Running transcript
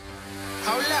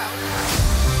Hold up.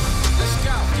 Let's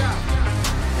go.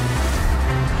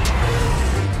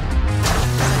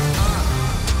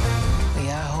 We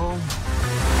are home.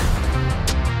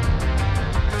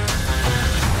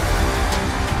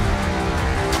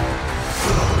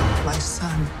 My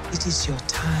son, it is your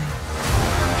time.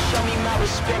 Show me my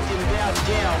respect and bow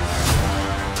down.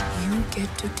 You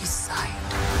get to decide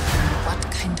what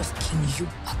kind of king you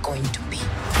are going to be.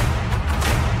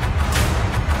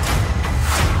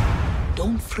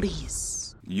 Don't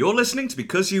freeze. You're listening to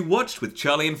Because You Watched with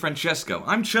Charlie and Francesco.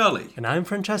 I'm Charlie. And I'm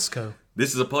Francesco.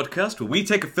 This is a podcast where we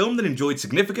take a film that enjoyed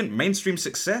significant mainstream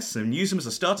success and use them as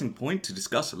a starting point to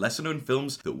discuss lesser-known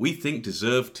films that we think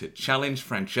deserve to challenge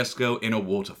Francesco in a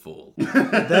waterfall.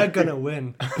 They're gonna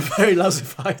win. Very lousy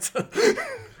fight.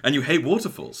 And you hate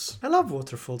waterfalls. I love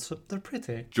waterfalls, they're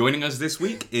pretty. Joining us this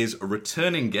week is a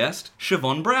returning guest,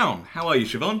 Chavonne Brown. How are you,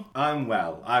 Chavonne? I'm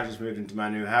well. I've just moved into my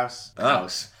new house. Oh.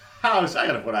 House. I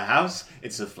gotta put a house.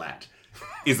 It's a flat.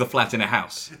 Is the flat in a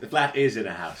house? The flat is in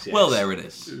a house, yes. Well, there it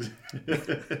is.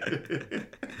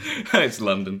 It's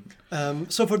London.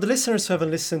 So for the listeners who haven't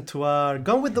listened to our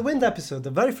Gone with the Wind episode, the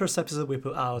very first episode we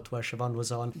put out where Chavonne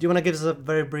was on, do you want to give us a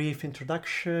very brief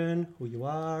introduction, who you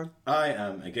are? I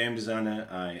am a game designer,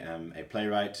 I am a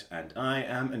playwright, and I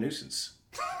am a nuisance.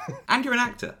 And you're an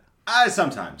actor.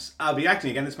 Sometimes. I'll be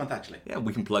acting again this month, actually. Yeah,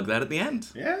 we can plug that at the end.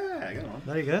 Yeah, go on.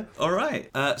 There you go. All right.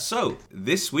 So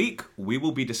this week we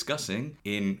will be discussing,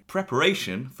 in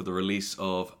preparation for the release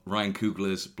of Ryan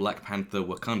Coogler's Black Panther: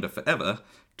 Wakanda Forever,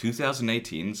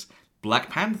 2018's Black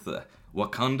Panther: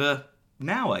 Wakanda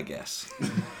Now, I guess.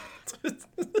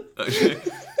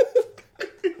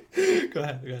 Go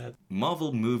ahead.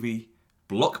 Marvel movie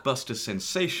blockbuster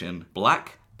sensation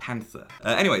Black Panther.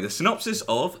 Anyway, the synopsis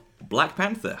of Black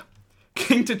Panther.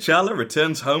 King T'Challa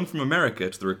returns home from America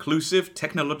to the reclusive,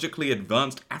 technologically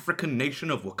advanced African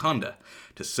nation of Wakanda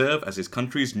to serve as his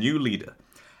country's new leader.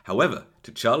 However,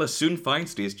 T'Challa soon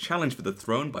finds that he is challenged for the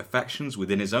throne by factions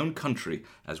within his own country,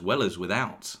 as well as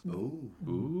without.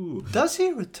 Ooh. Does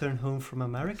he return home from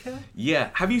America?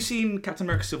 Yeah, have you seen Captain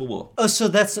America Civil War? Oh, so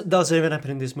that doesn't even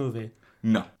happen in this movie?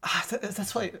 No.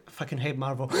 That's why I fucking hate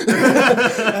Marvel.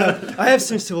 I have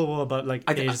seen Civil War about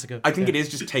ages ago. I think it is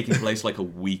just taking place like a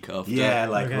week after. Yeah,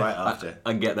 Okay. right after.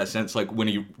 I get that sense. Like when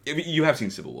you have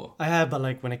seen Civil War. I have, but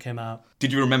when it came out.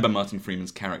 Did you remember Martin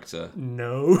Freeman's character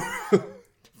No.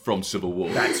 from Civil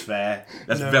War? That's fair.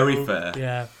 That's No. very fair.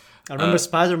 Yeah. I remember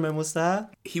Spider-Man was there.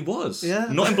 He was. Yeah.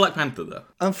 Not in Black Panther though.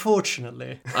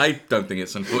 Unfortunately. I don't think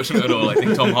it's unfortunate at all. I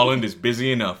think Tom Holland is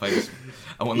busy enough.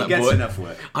 I want He that gets boy. enough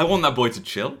work. I want that boy to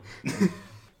chill.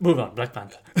 Move on, Black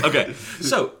Panther. Okay,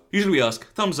 so usually we ask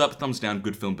thumbs up, thumbs down,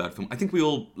 good film, bad film. I think we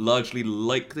all largely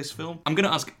like this film. I'm going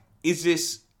to ask, is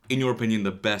this, in your opinion,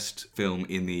 the best film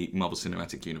in the Marvel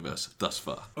Cinematic Universe thus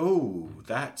far? Oh,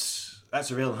 that's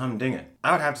a real humdinger.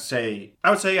 I would say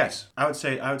yes. I would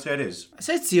say it is. I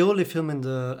say it's the only film in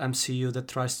the MCU that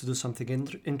tries to do something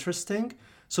interesting.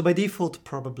 So by default,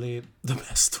 probably the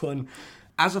best one.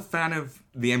 As a fan of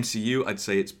the MCU, I'd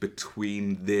say it's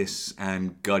between this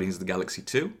and Guardians of the Galaxy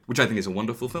 2, which I think is a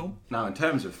wonderful film. Now, in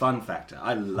terms of fun factor,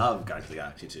 I love Guardians of the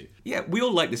Galaxy 2. Yeah, we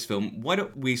all like this film. Why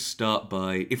don't we start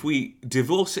by, if we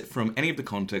divorce it from any of the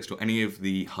context or any of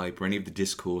the hype or any of the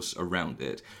discourse around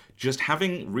it, just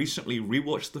having recently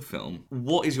rewatched the film,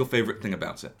 what is your favourite thing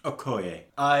about it? Okoye.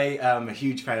 I am a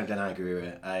huge fan of Danai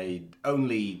Gurira. I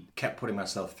only kept putting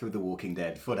myself through The Walking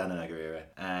Dead for Danai Gurira.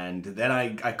 And then I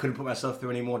couldn't put myself through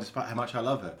anymore despite how much I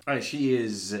love her. She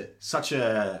is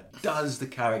does the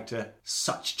character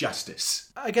such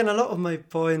justice. Again, a lot of my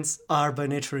points are by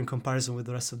nature in comparison with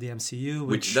the rest of the MCU.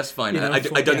 Which That's fine. you know, I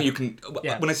don't think you can...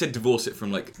 Yeah. When I said divorce it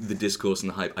from the discourse and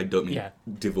the hype, I don't mean Yeah.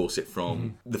 divorce it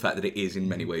from the fact that it is in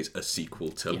many ways a sequel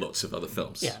to lots of other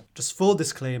films. Yeah, just full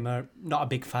disclaimer, not a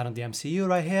big fan of the MCU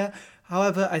right here.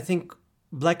 However, I think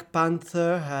Black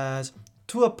Panther has,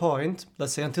 to a point,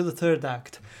 let's say until the third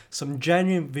act, some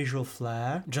genuine visual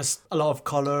flair, just a lot of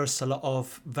colors, a lot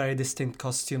of very distinct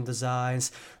costume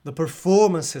designs. The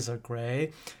performances are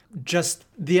great. Just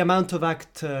the amount of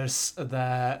actors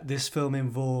that this film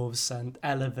involves and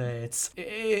elevates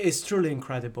is truly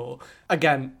incredible.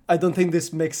 Again, I don't think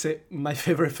this makes it my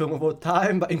favorite film of all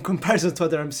time, but in comparison to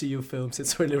other MCU films,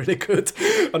 it's really, really good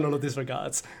on all of these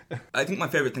regards. I think my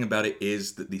favourite thing about it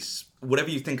is that whatever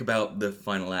you think about the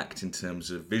final act in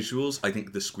terms of visuals, I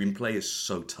think the screenplay is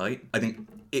so tight. I think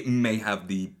it may have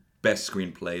the best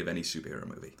screenplay of any superhero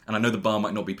movie. And I know the bar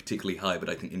might not be particularly high,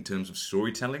 but I think in terms of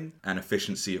storytelling and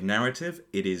efficiency of narrative,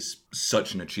 it is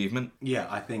such an achievement. Yeah,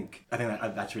 I think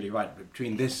that's really right.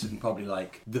 Between this and probably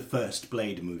the first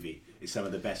Blade movie, is some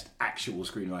of the best actual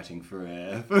screenwriting for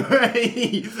a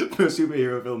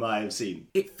superhero film I have seen.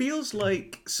 It feels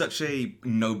like such a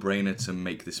no-brainer to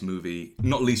make this movie,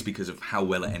 not least because of how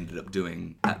well it ended up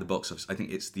doing at the box office. I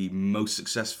think it's the most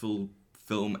successful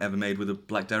film ever made with a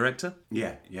black director.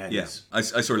 Yeah, it is. I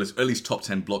saw at least top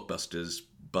 10 blockbusters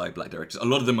by black directors. A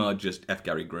lot of them are just F.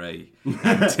 Gary Gray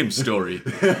and Tim Story.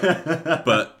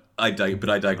 But I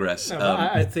digress.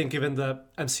 I think even the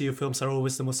MCU films are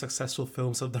always the most successful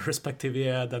films of the respective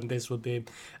year, then this would be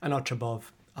a notch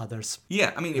above others.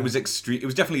 Yeah, I mean, it was extreme. It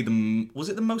was definitely was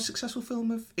it the most successful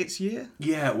film of its year?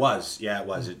 Yeah, it was.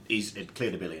 It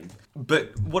cleared $1 billion.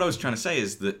 But what I was trying to say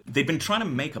is that they've been trying to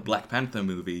make a Black Panther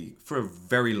movie for a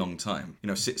very long time. You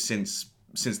know, since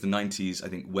the 90s, I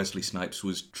think Wesley Snipes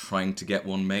was trying to get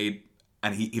one made.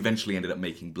 And he eventually ended up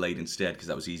making Blade instead because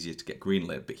that was easier to get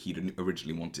greenlit, but he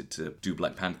originally wanted to do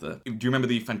Black Panther. Do you remember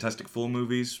the Fantastic Four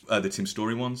movies, the Tim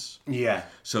Story ones? Yeah.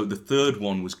 So the third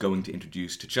one was going to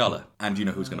introduce T'Challa, and do you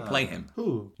know who's going to play him?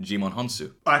 Who? Jimon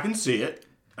Honsu. I can see it.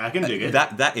 I can dig it.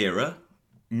 That era,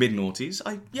 mid-noughties,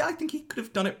 I think he could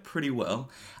have done it pretty well.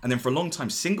 And then for a long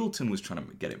time, Singleton was trying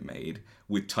to get it made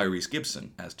with Tyrese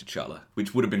Gibson as T'Challa,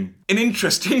 which would have been an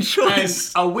interesting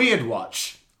choice. And a weird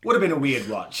watch. Would have been a weird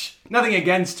watch. Nothing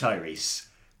against Tyrese.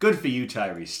 Good for you,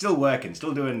 Tyrese. Still working,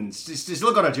 still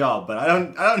got a job, but I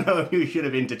don't know if you should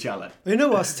have been T'Challa. You know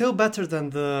what? Still better than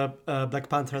the Black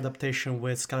Panther adaptation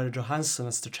with Scarlett Johansson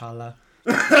as T'Challa.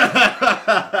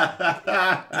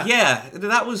 Yeah,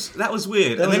 that was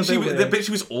weird. That and was then a bit weird. but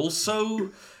she was also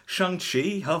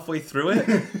Shang-Chi halfway through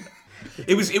it.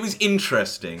 It was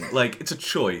interesting. Like, it's a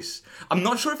choice. I'm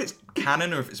not sure if it's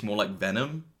canon or if it's more like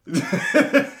Venom.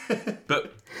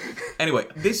 But anyway,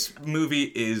 this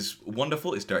movie is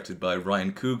wonderful. It's directed by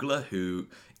Ryan Coogler, who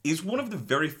is one of the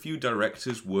very few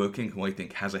directors working who I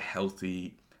think has a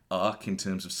healthy arc in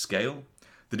terms of scale.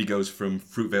 That he goes from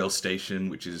Fruitvale Station,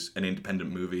 which is an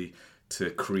independent movie, to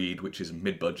Creed, which is a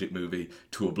mid-budget movie,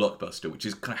 to a blockbuster, which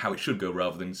is kind of how it should go,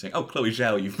 rather than saying, oh, Chloe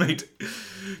Zhao, you've made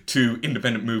 2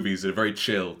 independent movies that are very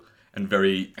chill and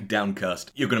very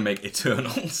downcast. You're going to make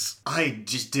Eternals. I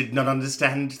just did not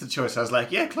understand the choice. I was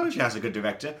like, yeah, Chloe Zhao's a good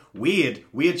director. Weird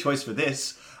choice for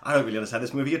this. I don't really understand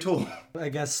this movie at all. I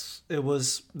guess it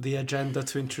was the agenda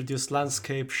to introduce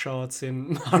landscape shots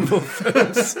in Marvel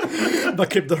films, but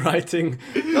keep the writing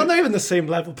not even the same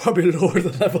level, probably lower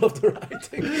the level of the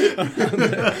writing.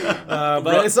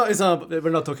 But it's not.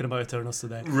 We're not talking about Eternals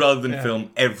today. Rather than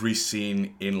film every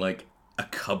scene in like a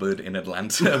cupboard in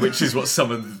Atlanta, which is what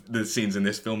some of the scenes in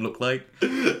this film look like.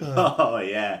 Oh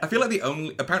yeah. I feel like the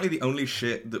only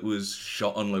shit that was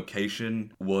shot on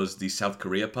location was the South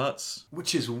Korea parts.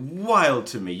 Which is wild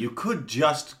to me. You could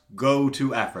just go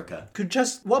to Africa.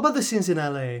 What about the scenes in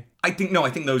LA? I think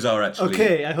those are actually...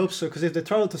 Okay, I hope so, because if they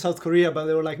traveled to South Korea, but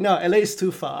they were like, no, LA is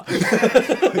too far. I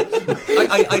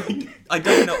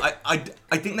don't know.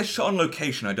 I think they're shot on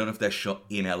location. I don't know if they're shot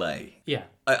in LA. Yeah.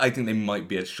 I think they might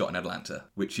be shot in Atlanta,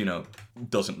 which, you know,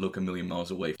 doesn't look a million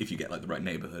miles away if you get, like, the right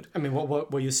neighborhood. I mean,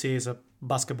 what you see is a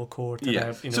basketball court and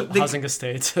Yeah. a housing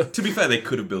estate. To be fair, they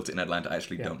could have built it in Atlanta. I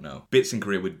actually don't know. Bits in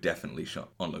Korea were definitely shot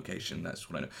on location. That's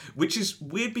what I know. Which is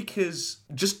weird because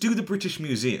just do the British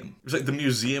Museum. It's like the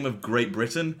Museum of Great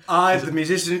Britain. The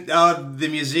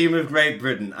Museum of Great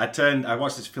Britain. I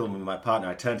watched this film with my partner.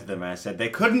 I turned to them and I said, they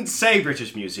couldn't say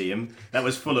British Museum. That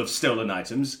was full of stolen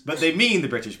items. But they mean the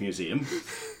British Museum.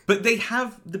 But they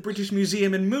have the British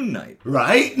Museum in Moon Knight.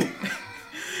 Right?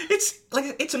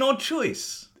 It's an odd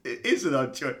choice. It is an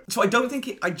odd choice. So I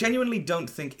genuinely don't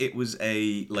think it was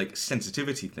a, like,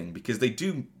 sensitivity thing, because they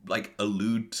do, like,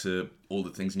 allude to all the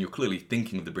things, and you're clearly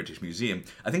thinking of the British Museum.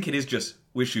 I think it is just,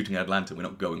 we're shooting Atlanta, we're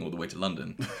not going all the way to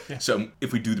London. Yeah. So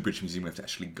if we do the British Museum, we have to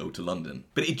actually go to London.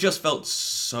 But it just felt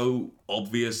so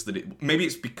obvious that maybe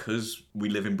it's because we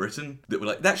live in Britain, that we're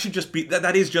like, that should just be,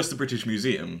 that is just the British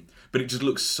Museum. But it just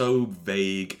looks so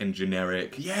vague and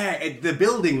generic. Yeah, the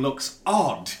building looks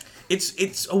odd.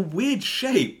 It's a weird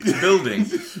shape, the building.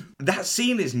 That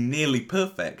scene is nearly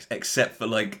perfect, except for,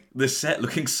 like, the set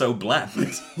looking so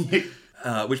bland.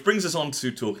 Which brings us on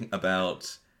to talking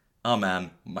about our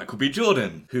man, Michael B.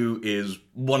 Jordan, who is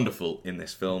wonderful in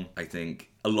this film. I think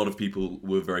a lot of people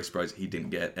were very surprised he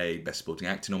didn't get a Best Supporting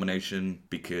Actor nomination,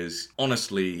 because,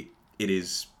 honestly, it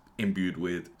is imbued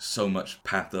with so much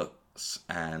pathos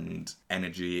and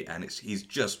energy, and he's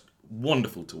just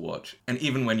wonderful to watch. And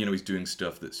even when, you know, he's doing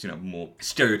stuff that's, you know, more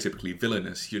stereotypically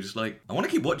villainous, you're just like, I want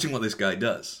to keep watching what this guy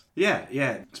does.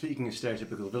 Yeah. Speaking of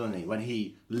stereotypical villainy, when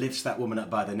he lifts that woman up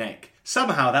by the neck,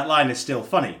 somehow that line is still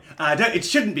funny. It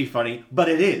shouldn't be funny, but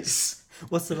it is.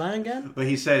 What's the line again? Where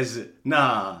he says,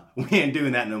 nah, we ain't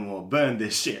doing that no more. Burn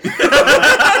this shit.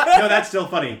 No, that's still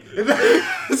funny.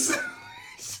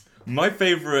 My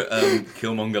favourite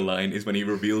Killmonger line is when he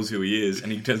reveals who he is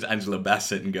and he turns to Angela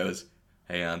Bassett and goes,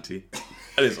 "Hey, auntie."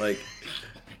 And it's like,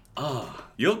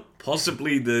 you're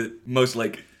possibly the most,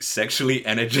 like, sexually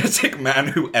energetic man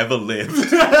who ever lived.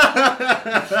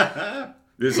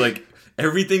 It's like,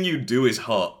 everything you do is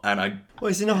hot, and I... Well,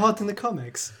 is he not hot in the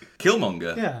comics?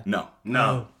 Killmonger? Yeah.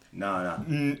 No.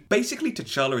 Basically,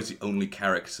 T'Challa is the only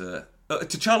character...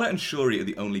 T'Challa and Shuri are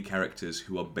the only characters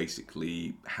who are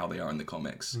basically how they are in the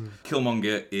comics.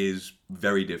 Killmonger is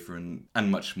very different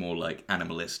and much more, like,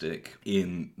 animalistic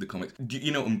in the comics. Do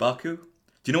you know M'Baku?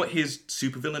 Do you know what his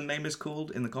supervillain name is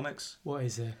called in the comics? What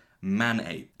is it?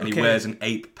 Man-ape. And Okay. he wears an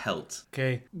ape pelt.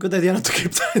 Okay, good idea not to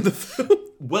keep that in the film.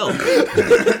 Well,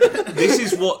 this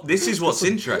is what's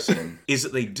interesting, is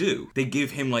that they do. They give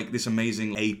him, like, this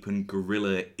amazing ape and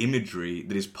gorilla imagery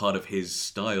that is part of his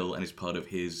style and is part of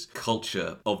his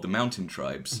culture of the mountain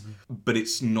tribes. But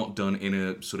it's not done in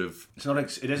a sort of... It's not.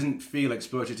 It doesn't feel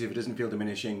exploitative. It doesn't feel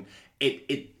diminishing.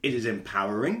 It is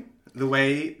empowering the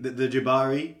way that the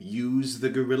Jabari use the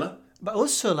gorilla. But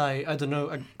also, like, I don't know,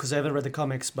 because I haven't read the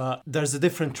comics, but there's the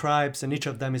different tribes, and each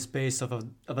of them is based of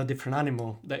a different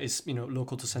animal that is,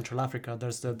 local to Central Africa.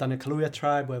 There's the Danakaluya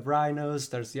tribe, who have rhinos.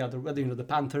 There's the other, the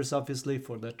Panthers, obviously,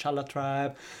 for the Chala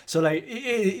tribe. So, like,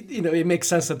 it makes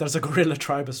sense that there's a gorilla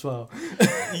tribe as well.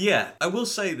 Yeah, I will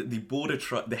say that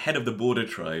the head of the border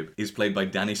tribe is played by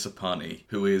Danny Sapani,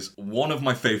 who is one of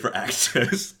my favourite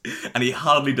actors, and he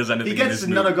hardly does anything He in gets this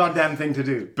another movie. goddamn thing to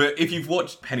do. But if you've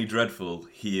watched Penny Dreadful,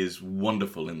 he is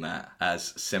wonderful in that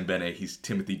as Sembene. He's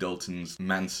Timothy Dalton's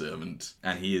manservant,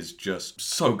 and he is just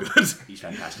so good. He's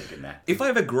fantastic in that. If I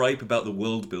have a gripe about the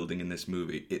world building in this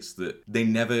movie, it's that they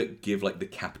never give, like, the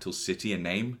capital city a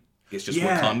name. It's just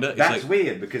Wakanda. It's that's like,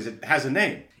 weird because it has a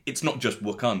name. It's not just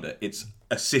Wakanda. It's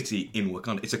a city in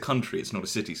Wakanda. It's a country. It's not a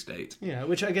city-state. Yeah,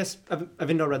 which I guess,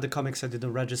 having not read the comics, I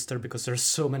didn't register because there's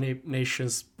so many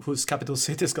nations whose capital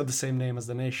cities got the same name as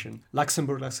the nation.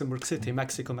 Luxembourg City,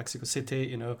 Mexico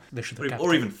City, they should have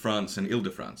Or even France and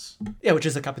Ile-de-France. Yeah, which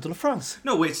is the capital of France.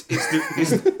 No, it's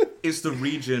the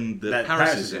region that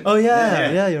Paris is in. Oh,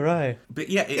 yeah, you're right. But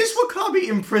yeah, Is Wakabi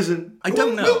in prison? I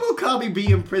don't know. Will Wakabi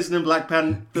be in prison in Black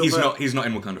Panther? He's not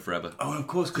in Wakanda forever. Oh, of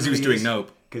course, Because he was doing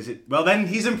Nope. Well, then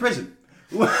he's in prison.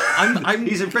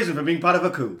 He's in prison for being part of a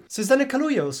coup. So is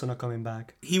Danakaluya also not coming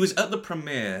back? He was at the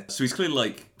premiere, so he's clearly,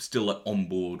 like, still, like, on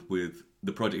board with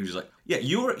the project. He was like, yeah,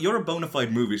 you're a bona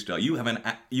fide movie star. You have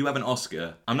an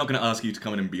Oscar. I'm not going to ask you to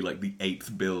come in and be, like, the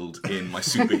 8th build in my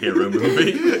superhero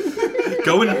movie.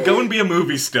 Go and be a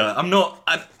movie star. I'm not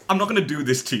going to do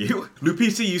this to you.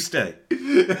 Lupita, you stay.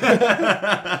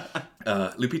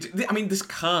 Lupita, I mean, this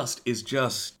cast is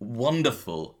just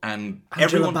wonderful, and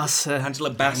Angela Bassett, Angela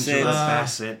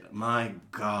Bassett, my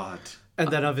God. And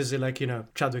then obviously, like,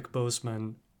 Chadwick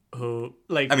Boseman, who,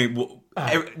 like, I mean,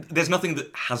 there's nothing that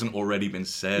hasn't already been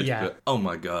said. Yeah. But oh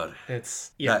my God,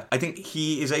 it's I think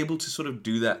he is able to sort of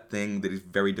do that thing that is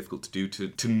very difficult to do,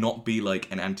 to not be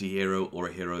like an anti-hero or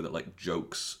a hero that, like,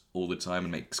 jokes all the time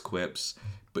and makes quips,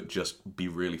 but just be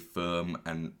really firm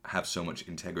and have so much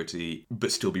integrity,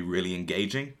 but still be really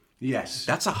engaging. Yes.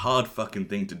 That's a hard fucking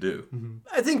thing to do. Mm-hmm.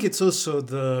 I think it's also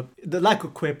the lack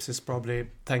of quips is probably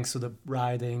thanks to the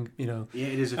writing, Yeah,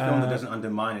 it is a film that doesn't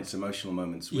undermine its emotional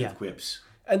moments with quips.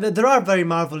 And there are very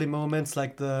marvelly moments,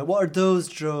 like what are those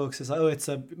jokes? It's like, oh, it's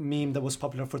a meme that was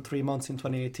popular for 3 months in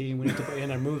 2018. We need to put it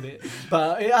in our movie.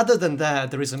 But other than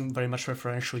that, there isn't very much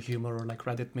referential humor or, like,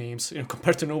 Reddit memes,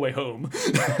 compared to No Way Home,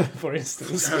 for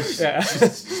instance.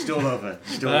 Still over.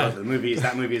 That movie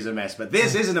is a mess. But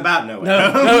this isn't about No Way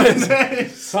Home. No,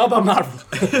 it's all about Marvel.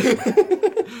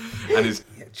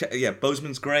 And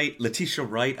Boseman's great. Letitia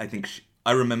Wright, I think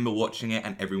I remember watching it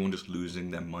and everyone just losing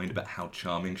their mind about how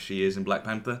charming she is in Black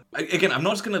Panther. Again, I'm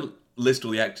not just going to list all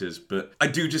the actors, but I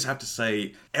do just have to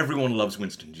say everyone loves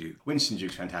Winston Duke. Winston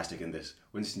Duke's fantastic in this.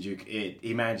 Winston Duke,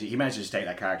 he managed to take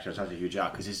that character on such a huge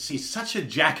arc because he's such a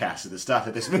jackass at the start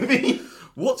of this movie.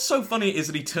 What's so funny is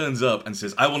that he turns up and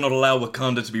says, "I will not allow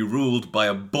Wakanda to be ruled by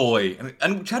a boy."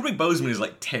 And Chadwick Boseman is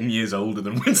like 10 years older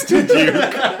than Winston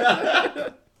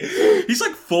Duke. He's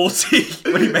like 40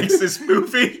 when he makes this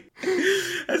movie.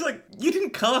 It's like, you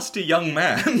didn't cast a young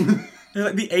man.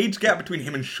 Like, the age gap between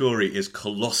him and Shuri is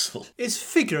colossal. He's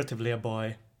figuratively a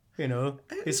boy,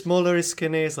 He's smaller, he's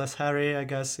skinny, he's less hairy, I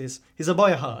guess. He's a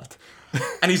boy at heart.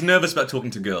 And he's nervous about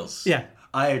talking to girls. Yeah.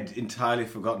 I had entirely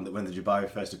forgotten that when the Jabari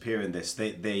first appear in this,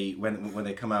 they when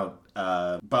they come out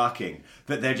barking,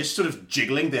 that they're just sort of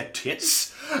jiggling their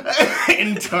tits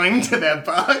in time to their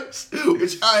barks,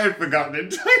 which I had forgotten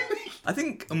entirely. I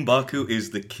think M'Baku is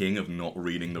the king of not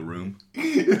reading the room.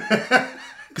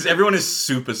 Because everyone is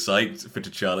super psyched for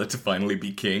T'Challa to finally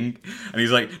be king. And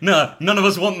he's like, no, none of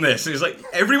us want this. And he's like,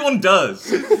 everyone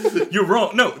does. You're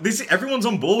wrong. No, everyone's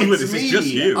on board with this. It's just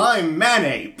you. I'm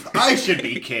Manape. I should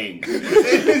be king.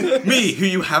 Me, who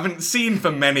you haven't seen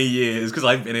for many years because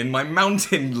I've been in my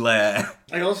mountain lair.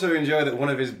 I also enjoy that one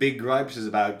of his big gripes is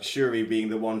about Shuri being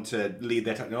the one to lead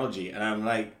their technology. And I'm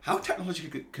like, how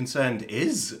technologically concerned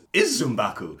is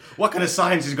Zumbaku? What kind of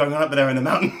science is going on up there in the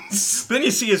mountains? But then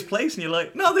you see his place and you're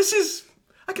like, no, this is...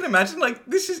 I can imagine, like,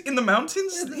 this is in the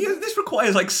mountains. Yeah, this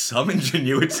requires, like, some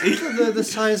ingenuity. The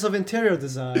science of interior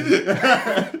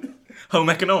design. Home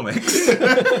economics.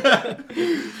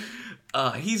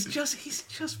 He's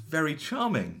just very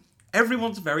charming.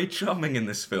 Everyone's very charming in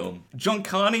this film. John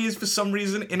Carney is, for some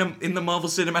reason, in the Marvel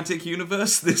Cinematic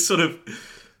Universe, this sort of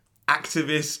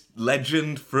activist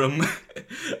legend from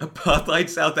apartheid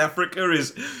South Africa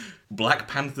is Black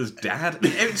Panther's dad.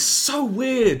 It's so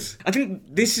weird. I think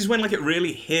this is when, like, it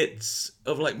really hits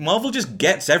of, like, Marvel just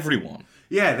gets everyone.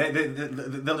 Yeah,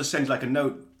 they'll just send, like, a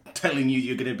note telling you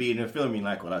you're going to be in a film. You're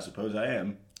like, well, I suppose I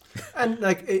am. And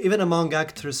like even among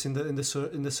actors in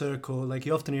the circle, like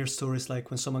you often hear stories like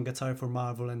when someone gets hired for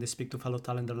Marvel and they speak to fellow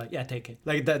talent, they're like, yeah, take it.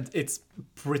 Like that, it's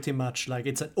pretty much like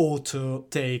it's an auto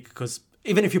take because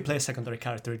even if you play a secondary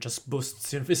character, it just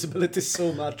boosts your visibility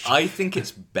so much. I think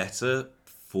it's better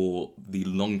for the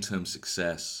long-term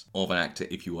success of an actor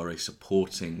if you are a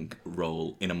supporting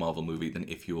role in a Marvel movie than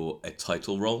if you're a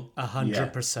title role.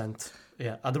 100%.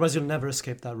 Yeah, otherwise you'll never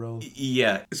escape that role.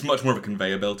 Yeah, it's much more of a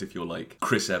conveyor belt if you're like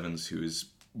Chris Evans, who is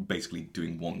basically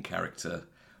doing one character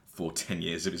for 10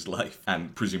 years of his life,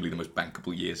 and presumably the most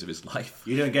bankable years of his life.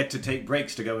 You don't get to take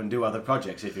breaks to go and do other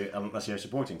projects unless you're a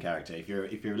supporting character. If you're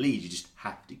a lead, you just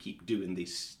have to keep doing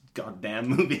these goddamn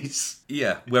movies.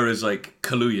 Yeah, whereas like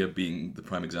Kaluuya being the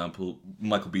prime example,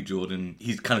 Michael B. Jordan,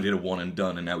 he's kind of did a one and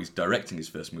done, and now he's directing his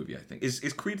first movie, I think. Is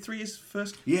Creed 3 his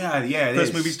first? Yeah, it first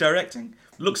is. movie he's directing?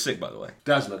 Looks sick, by the way.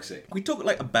 Does look sick. We talk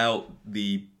like about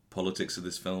the politics of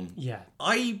this film. Yeah.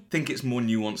 I think it's more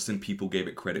nuanced than people gave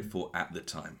it credit for at the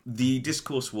time. The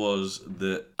discourse was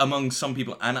that among some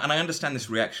people, and I understand this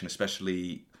reaction,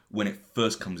 especially when it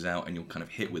first comes out and you're kind of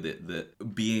hit with it,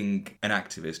 that being an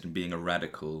activist and being a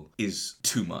radical is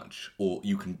too much, or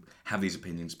you can have these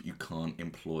opinions but you can't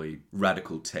employ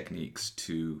radical techniques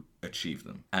to achieve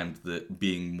them, and that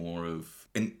being more of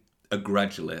a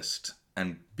gradualist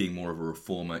and being more of a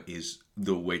reformer is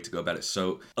the way to go about it.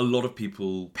 So a lot of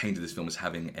people painted this film as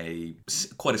having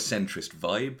quite a centrist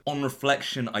vibe. On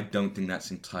reflection, I don't think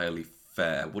that's entirely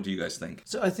fair. What do you guys think?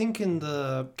 So I think in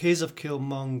the case of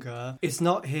Killmonger, it's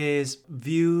not his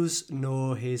views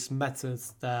nor his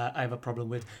methods that I have a problem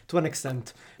with. To an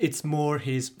extent, it's more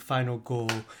his final goal.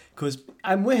 Because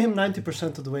I'm with him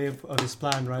 90% of the way of his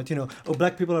plan, right?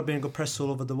 Black people are being oppressed all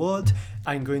over the world.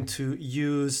 I'm going to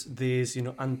use this,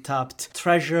 untapped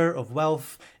treasure of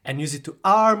wealth and use it to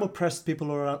arm oppressed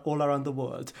people all around the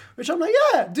world. Which I'm like,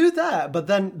 yeah, do that. But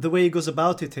then the way he goes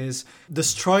about it is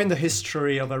destroying the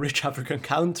history of a rich African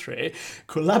country,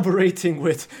 collaborating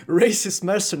with racist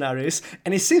mercenaries.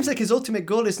 And it seems like his ultimate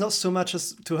goal is not so much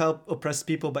as to help oppressed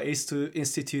people, but is to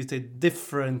institute a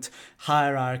different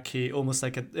hierarchy, almost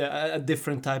like a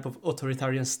different type of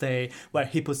authoritarian state where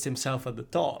he puts himself at the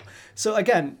top. So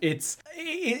again, it's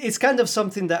kind of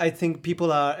something that I think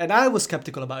people are, and I was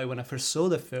skeptical about it when I first saw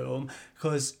the film,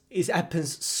 because it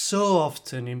happens so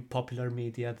often in popular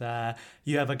media that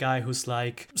you have a guy who's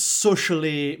like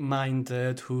socially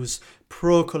minded, who's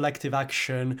pro collective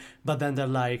action, but then they're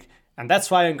like, and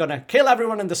that's why I'm gonna kill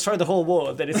everyone and destroy the whole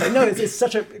world. And it's like, no, it's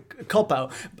such a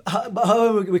cop-out. But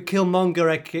however, with Killmonger,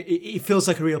 like, he feels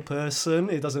like a real person.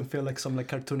 It doesn't feel like some like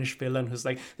cartoonish villain who's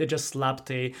like, they just slapped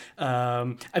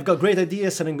I've got great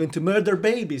ideas and I'm going to murder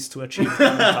babies to achieve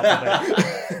them.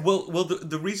 Well,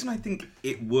 the reason I think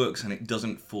it works and it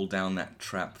doesn't fall down that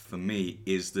trap for me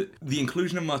is that the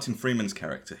inclusion of Martin Freeman's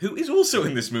character, who is also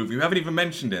in this movie, we haven't even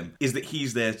mentioned him, is that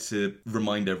he's there to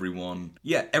remind everyone,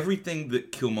 yeah, everything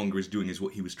that Killmonger is doing is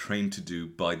what he was trained to do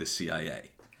by the CIA.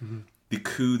 Mm-hmm. The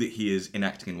coup that he is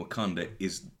enacting in Wakanda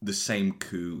is the same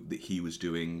coup that he was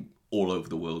doing all over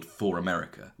the world for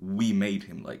America. We made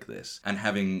him like this. And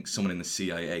having someone in the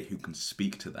CIA who can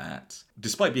speak to that,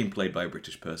 despite being played by a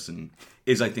British person,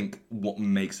 is, I think, what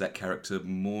makes that character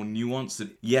more nuanced.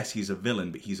 That, yes, he's a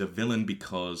villain, but he's a villain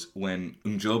because when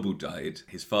N'Jobu died,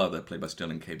 his father, played by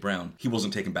Sterling K. Brown, he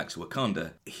wasn't taken back to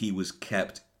Wakanda. He was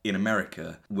kept in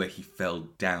America, where he fell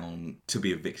down to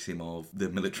be a victim of the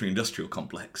military-industrial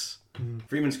complex.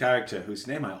 Freeman's character, whose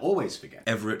name I always forget.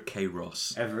 Everett K.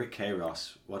 Ross. Everett K.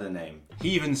 Ross. What a name. He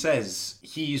even says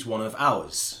he's one of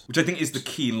ours. Which I think is the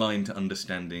key line to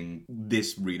understanding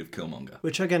this read of Killmonger.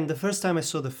 Which again, the first time I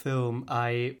saw the film,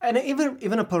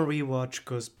 even upon rewatch,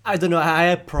 because I don't know, I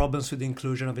had problems with the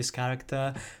inclusion of his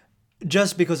character,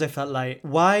 just because I felt like,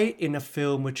 why in a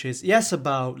film which is yes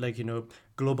about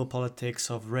global politics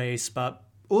of race, but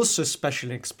also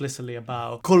especially explicitly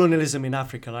about colonialism in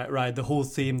Africa, right? The whole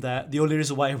theme that the only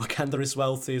reason why Wakanda is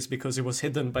wealthy is because it was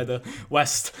hidden by the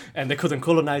West and they couldn't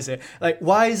colonize it. Like,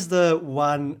 why is the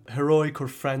one heroic or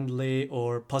friendly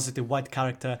or positive white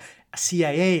character a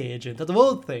CIA agent, out of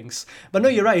all things? But no,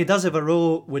 you're right, he does have a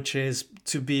role which is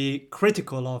to be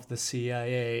critical of the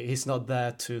CIA. He's not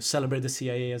there to celebrate the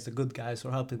CIA as the good guys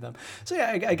or helping them. So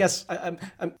yeah, I guess I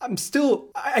still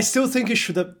think he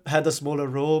should have had a smaller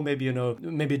role,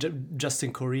 maybe just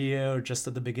in Korea or just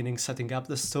at the beginning setting up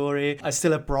the story. I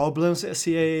still have problems with a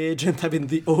CIA agent having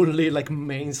the only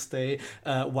mainstay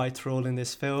white role in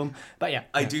this film. But yeah.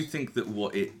 I do think that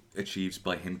what it achieves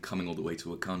by him coming all the way to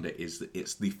Wakanda is that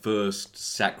it's the first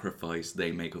sacrifice they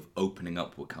make of opening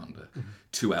up Wakanda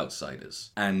to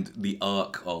outsiders, and the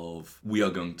arc of we are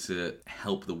going to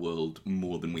help the world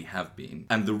more than we have been.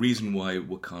 And the reason why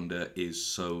Wakanda is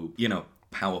so,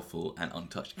 powerful and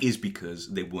untouched is because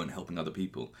they weren't helping other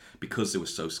people, because they were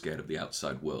so scared of the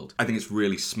outside world. I think it's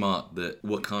really smart that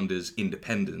Wakanda's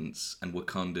independence and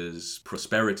Wakanda's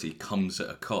prosperity comes at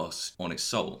a cost on its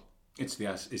soul. It's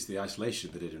the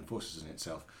isolation that it enforces in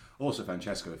itself. Also,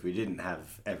 Francesco, if we didn't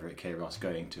have Everett K. Ross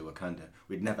going to Wakanda,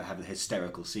 we'd never have the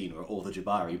hysterical scene where all the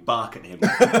Jabari bark at him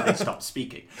when they stop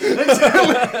speaking. Which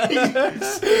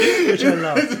I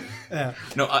love. Yeah.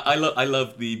 No, I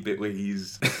love the bit where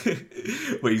he's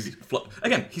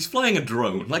he's flying a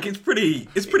drone. Like, it's pretty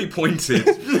pointed.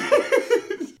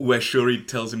 Where Shuri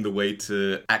tells him the way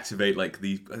to activate I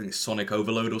think it's sonic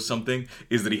overload or something,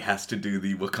 is that he has to do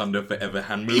the Wakanda Forever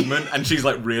hand movement, and she's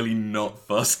really not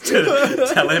fussed to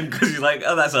tell him, because she's like,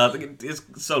 oh, that's hard. It's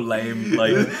so lame.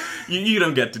 You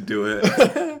don't get to do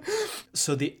it.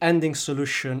 So the ending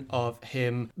solution of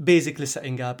him basically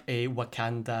setting up a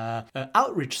Wakanda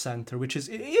outreach center, which is,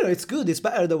 it's good, it's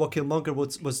better than what Killmonger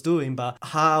was doing, but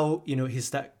how, is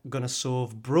that going to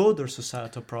solve broader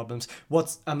societal problems?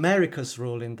 What's America's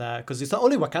role in that? Because it's not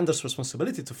only Wakanda's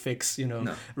responsibility to fix,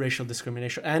 racial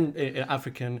discrimination and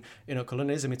African,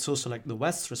 colonialism, it's also the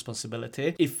West's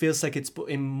responsibility. It feels like it's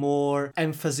putting more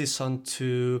emphasis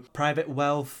onto private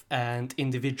wealth and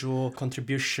individual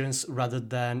contributions rather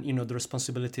than, the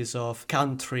responsibilities of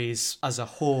countries as a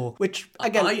whole, which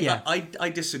again, I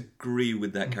disagree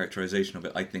with that characterization of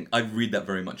it. I think I read that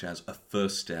very much as a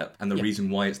first step, and the reason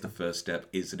why it's the first step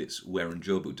is that it's where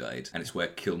Njobu died, and it's where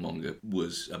Killmonger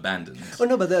was abandoned. Oh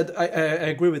no, but I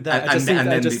agree with that.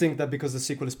 I just think that because the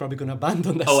sequel is probably going to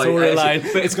abandon that storyline,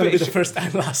 it's going to be the first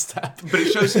and last step. But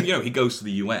it shows him, he goes to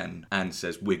the UN and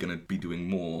says we're going to be doing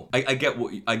more. I get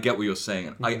what you're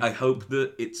saying. Mm-hmm. I hope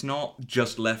that it's not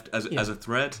just left as a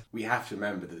thread. We have to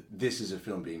remember that this is a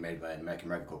film being made by an American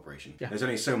corporation. Yeah. There's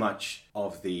only so much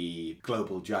of the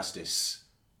global justice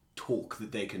talk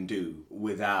that they can do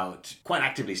without quite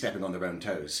actively stepping on their own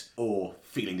toes or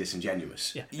feeling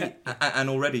disingenuous. Yeah. And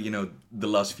already, the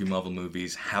last few Marvel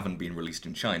movies haven't been released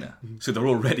in China. Mm-hmm. So they're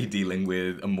already dealing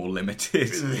with a more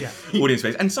limited audience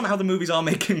base. And somehow the movies are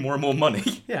making more and more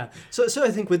money. Yeah. So I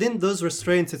think within those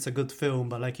restraints, it's a good film.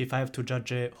 But if I have to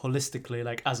judge it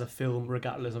holistically, as a film,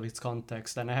 regardless of its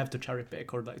context, then I have to cherry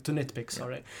pick or to nitpick,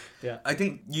 sorry. Yeah. I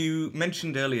think you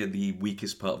mentioned earlier the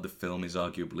weakest part of the film is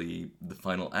arguably the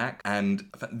final act. And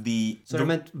I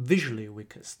meant visually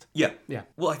weakest. Yeah. Yeah.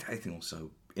 Well, I think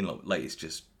also, it's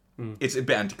just, it's a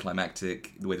bit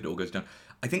anticlimactic, the way that it all goes down.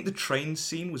 I think the train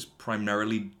scene was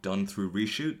primarily done through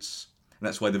reshoots. And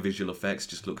that's why the visual effects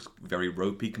just look very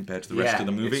ropey compared to the rest of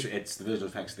the movie. It's the visual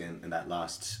effects in that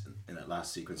last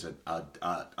sequence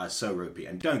are so ropey.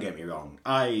 And don't get me wrong,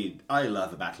 I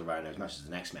love a battle rhino as much as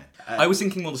the next man. I was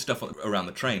thinking more the stuff around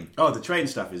the train. Oh, the train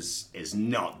stuff is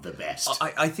not the best.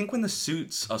 I think when the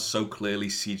suits are so clearly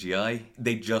CGI,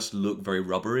 they just look very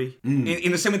rubbery.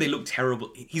 In the same way they look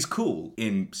terrible. He's cool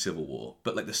in Civil War,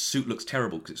 but the suit looks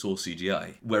terrible because it's all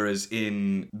CGI. Whereas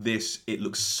in this, it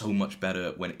looks so much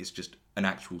better when it's just an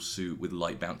actual suit with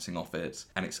light bouncing off it,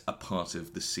 and it's a part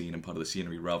of the scene and part of the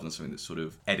scenery rather than something that's sort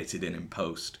of edited in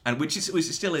post. And which it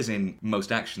still is in most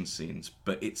action scenes,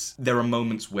 but there are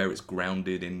moments where it's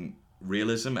grounded in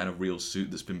realism and a real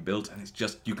suit that's been built, and it's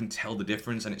just, you can tell the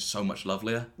difference, and it's so much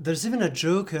lovelier. There's even a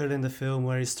joke early in the film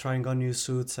where he's trying on new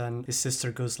suits and his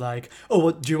sister goes like, oh,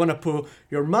 what, do you want to put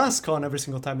your mask on every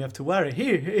single time you have to wear it?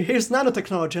 Here's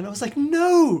nanotechnology. And I was like,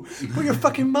 no, put your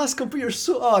fucking mask on, put your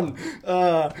suit on.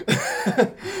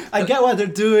 I get why they're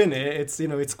doing it. It's,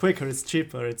 it's quicker, it's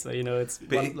cheaper, it's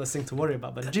one less thing to worry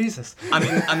about, but Jesus.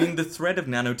 I mean, the thread of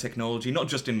nanotechnology, not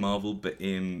just in Marvel, but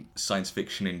in science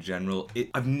fiction in general,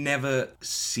 I've never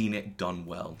seen it done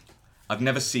well. I've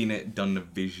never seen it done a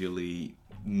visually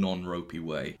non-ropey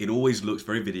way. It always looks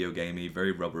very video gamey,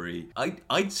 very rubbery.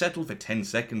 I'd settle for 10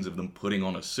 seconds of them putting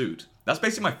on a suit. That's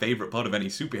basically my favourite part of any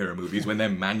superhero movies, when they're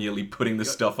manually putting the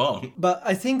stuff on. But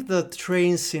I think the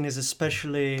train scene is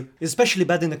especially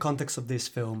bad in the context of this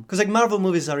film. Because Marvel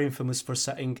movies are infamous for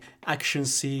setting action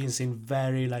scenes in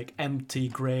very empty,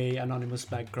 grey, anonymous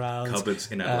backgrounds.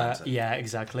 Cupboards in Atlanta. Yeah,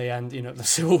 exactly. And the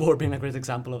Civil War being a great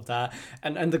example of that.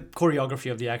 And the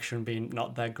choreography of the action being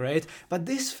not that great. But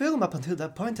this film, up until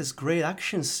that point, has great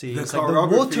action scenes. The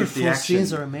waterfall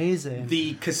scenes are amazing.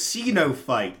 The casino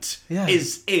fight Yeah.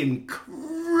 is incredible.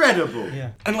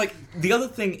 Yeah. And the other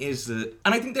thing is that,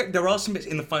 and I think there are some bits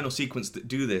in the final sequence that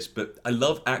do this, but I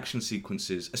love action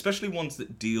sequences, especially ones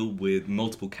that deal with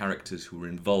multiple characters who are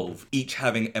involved, each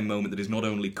having a moment that is not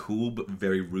only cool but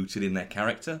very rooted in their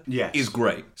character. Yes. Is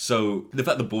great. So the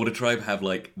fact the Border Tribe have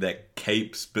their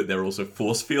capes, but they're also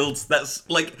force fields, that's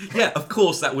yeah, of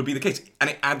course that would be the case. And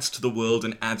it adds to the world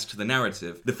and adds to the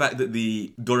narrative. The fact that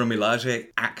the Dora Milaje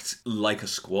act like a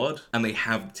squad and they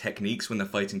have techniques when they're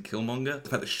fighting Killmonger. The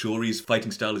fact that Shuri's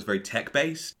fighting style is very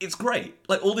tech-based. It's great.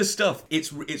 All this stuff,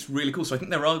 it's really cool. So I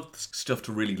think there are stuff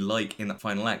to really like in that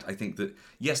final act. I think that,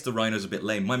 yes, the Rhino's a bit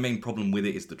lame. My main problem with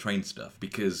it is the train stuff.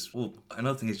 Because, well,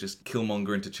 another thing is just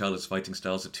Killmonger and T'Challa's fighting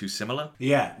styles are too similar.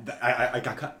 Yeah,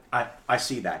 I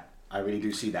see that. I really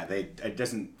do see that. It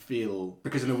doesn't feel...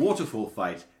 Because in the waterfall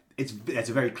fight, there's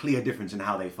a very clear difference in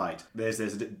how they fight. There's a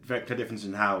very clear difference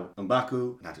in how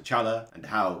M'Baku, and how T'Challa, and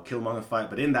how Killmonger fight.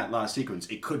 But in that last sequence,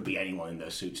 it could be anyone in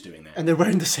those suits doing that. And they're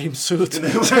wearing the same suit. And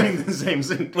they're wearing the same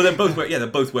suit. Well, they're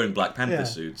both wearing Black Panther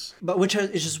suits. But which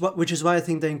is why I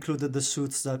think they included the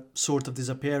suits that sort of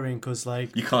disappearing, because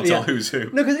you can't tell who's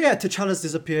who. No, because T'Challa's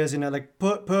disappears in a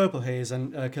purple haze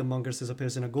and Killmonger's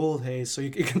disappears in a gold haze, so you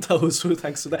can tell who's who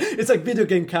thanks to that. It's like video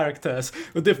game characters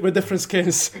with different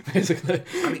skins, basically.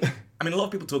 I mean, a lot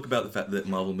of people talk about the fact that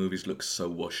Marvel movies look so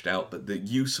washed out, but the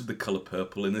use of the colour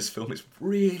purple in this film is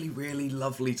really, really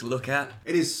lovely to look at.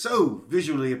 It is so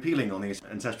visually appealing on the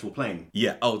ancestral plane.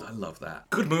 Yeah, I love that.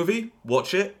 Good movie,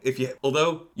 watch it,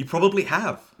 although you probably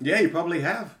have. Yeah, you probably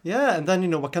have. Yeah, and then,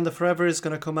 Wakanda Forever is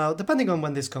going to come out, depending on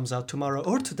when this comes out, tomorrow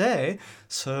or today.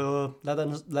 So let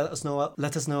us know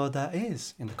what that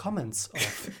is in the comments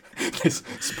of this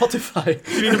Spotify.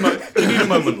 You need a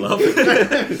moment, love.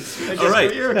 All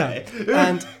right. You're okay.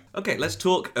 And okay, let's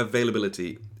talk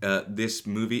availability. This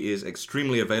movie is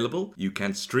extremely available. You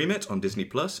can stream it on Disney+,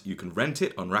 you can rent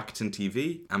it on Rakuten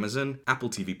TV, Amazon, Apple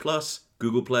TV+,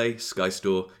 Google Play, Sky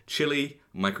Store, Chili,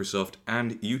 Microsoft,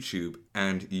 and YouTube,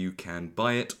 and you can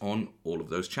buy it on all of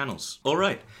those channels. All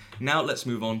right, now let's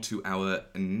move on to our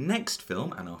next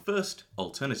film and our first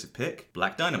alternative pick,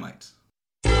 Black Dynamite.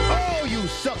 All you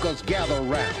suckers gather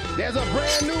round. There's a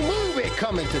brand new movie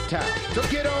coming to town. So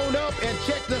get on up and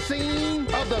check the scene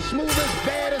of the smoothest,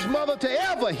 baddest mother to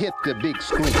ever hit the big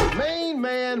screen. Main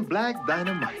man, Black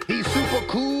Dynamite. He's super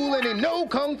cool and he know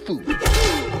kung fu.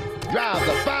 Drives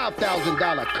a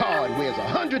 $5,000 car and wears a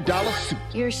 $100 suit.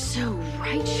 You're so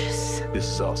righteous. This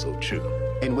is also true.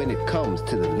 And when it comes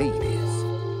to the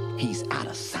ladies, he's out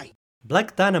of sight.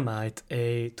 Black Dynamite,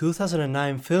 a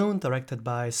 2009 film directed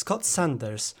by Scott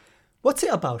Sanders. What's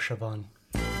it about, Chavonne?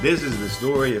 This is the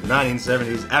story of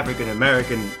 1970s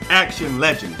African-American action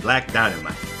legend Black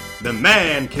Dynamite. The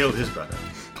man killed his brother,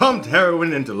 pumped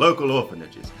heroin into local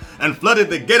orphanages, and flooded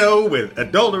the ghetto with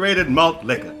adulterated malt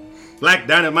liquor. Black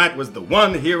Dynamite was the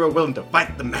one hero willing to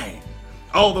fight the man,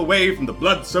 all the way from the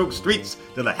blood-soaked streets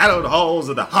to the hallowed halls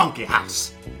of the honky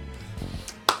house.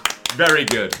 Very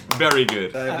good, very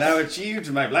good. I've now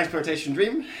achieved my blaxploitation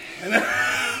dream.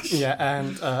 Yeah,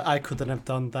 and I couldn't have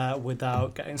done that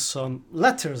without getting some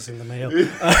letters in the mail.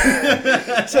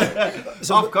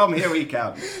 Ofcom, here we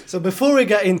come. So before we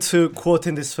get into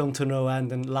quoting this film to no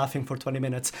end and laughing for 20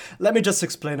 minutes, let me just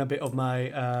explain a bit of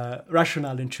my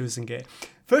rationale in choosing it.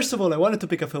 First of all, I wanted to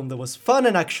pick a film that was fun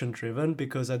and action-driven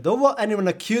because I don't want anyone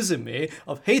accusing me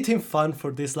of hating fun for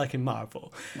disliking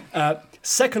Marvel.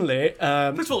 Secondly...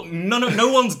 First of all,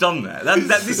 no one's done that.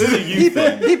 This is a you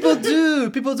thing. People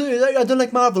do. I don't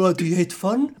like Marvel. Oh, do you hate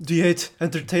fun? Do you hate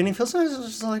entertaining films? I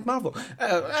just don't like Marvel.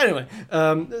 Anyway,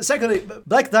 secondly,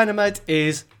 Black Dynamite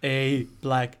is a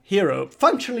black hero.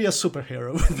 Functionally a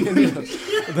superhero within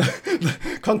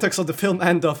the context of the film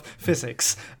and of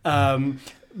physics.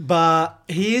 But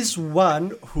he is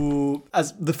one who,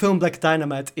 as the film Black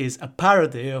Dynamite is a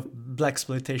parody of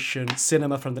blaxploitation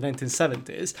cinema from the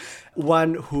 1970s,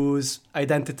 one whose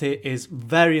identity is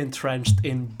very entrenched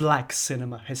in black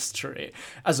cinema history,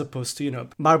 as opposed to,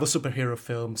 Marvel superhero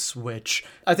films, which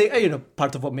I think,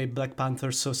 part of what made Black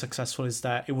Panther so successful is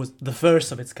that it was the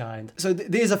first of its kind. So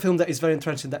this is a film that is very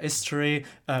entrenched in that history,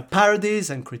 parodies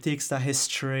and critiques that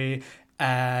history.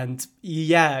 And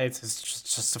yeah, it's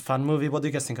just a fun movie. What do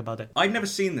you guys think about it? I'd never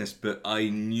seen this, but I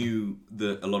knew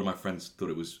that a lot of my friends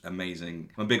thought it was amazing.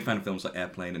 I'm a big fan of films like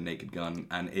Airplane and Naked Gun,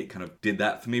 and it kind of did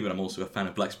that for me, but I'm also a fan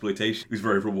of blaxploitation. It was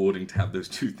very rewarding to have those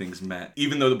two things met.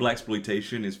 Even though the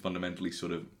blaxploitation is fundamentally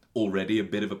sort of already a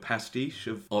bit of a pastiche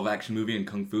of action movie and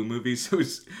kung fu movies, so it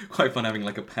was quite fun having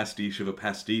like a pastiche of a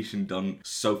pastiche and done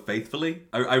so faithfully.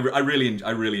 I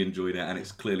really enjoyed it, and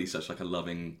it's clearly such like a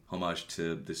loving homage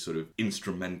to this sort of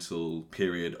instrumental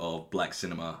period of black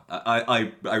cinema.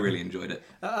 I really enjoyed it.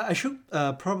 I should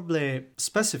probably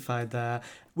specify that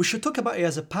we should talk about it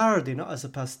as a parody, not as a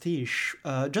pastiche,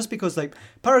 just because like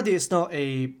parody is not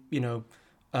a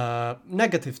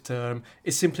negative term.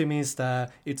 It simply means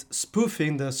that it's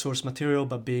spoofing the source material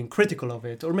but being critical of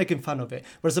it or making fun of it,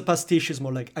 whereas a pastiche is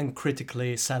more like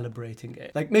uncritically celebrating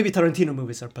it. Like maybe Tarantino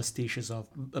movies are pastiches of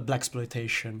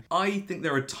blaxploitation. I think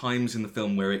there are times in the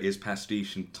film where it is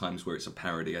pastiche and times where it's a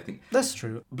parody. I think that's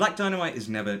true. Black Dynamite is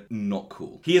never not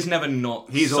cool. He is never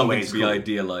not He's something always to be cool.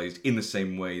 idealized in the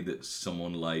same way that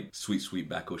someone like Sweet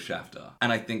Sweetback or Shaft are.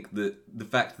 And I think that the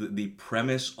fact that the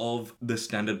premise of the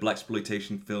standard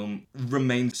blaxploitation film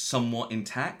remains somewhat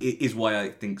intact is why I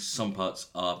think some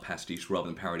parts are pastiche rather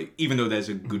than parody, even though there's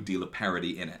a good deal of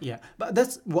parody in it. Yeah, but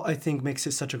that's what I think makes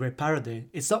it such a great parody.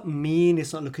 It's not mean,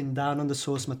 it's not looking down on the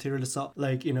source material, it's not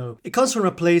like, it comes from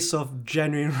a place of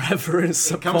genuine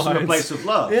reverence. It comes from a place of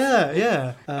love.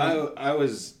 Yeah. I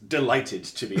was delighted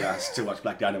to be asked to watch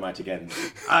Black Dynamite again.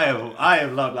 I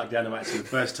have loved Black Dynamite since the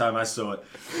first time I saw it.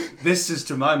 This is,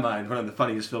 to my mind, one of the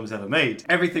funniest films ever made.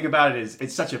 Everything about it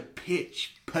it's such a pitch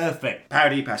perfect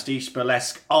parody, pastiche,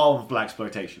 burlesque of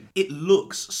blaxploitation. It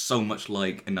looks so much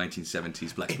like a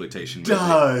 1970s blaxploitation movie.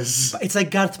 Does. It's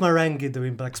like Garth Marenghi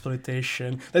doing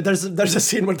blaxploitation. There's a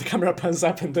scene where the camera pans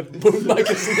up and the boom mic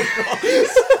is in the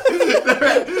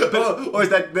or is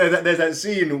that there's that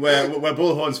scene where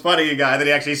Bullhorn's fighting a guy, and then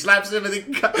he actually slaps him, and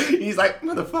he's like,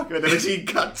 motherfucker, and then the scene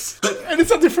cuts. And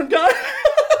it's a different guy.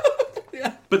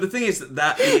 Yeah. But the thing is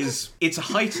it's a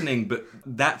heightening, but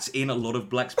that's in a lot of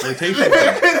blaxploitation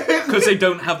because they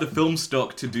don't have the film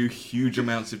stock to do huge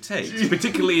amounts of takes,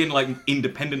 particularly in like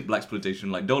independent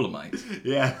blaxploitation like Dolomite.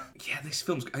 Yeah, this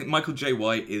film's Michael J.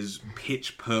 White is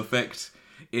pitch perfect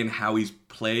in how he's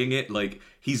playing it. Like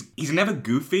he's never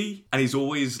goofy, and he's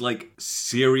always like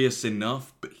serious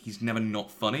enough, but he's never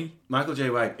not funny. Michael J.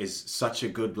 White is such a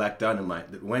good Black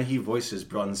Dynamite that when he voices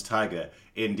Bronze Tiger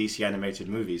in DC animated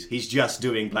movies, he's just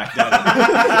doing Black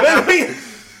Dynamite.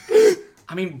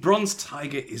 I mean, Bronze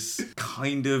Tiger is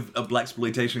kind of a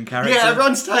blaxploitation character. Yeah,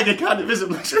 Bronze Tiger kind of is a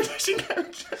blaxploitation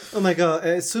character. Oh my god,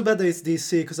 it's too bad that it's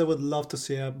DC, because I would love to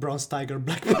see a Bronze Tiger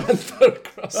Black Panther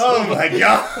crossover. Oh my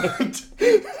god!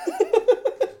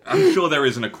 I'm sure there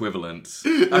is an equivalent.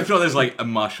 I'm sure there's like a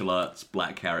martial arts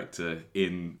black character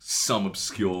in some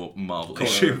obscure Marvel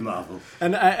issue. Marvel.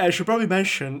 And I should probably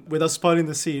mention, without spoiling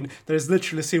the scene, there's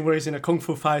literally a scene where he's in a kung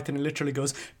fu fight and he literally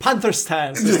goes, Panther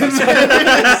stance.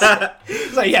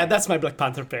 It's like, yeah, that's my Black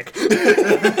Panther pick.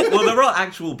 Well, there are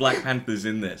actual Black Panthers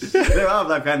in this. There are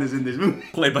Black Panthers in this movie.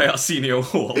 Played by Arsenio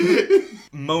Hall.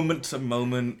 Moment to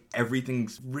moment,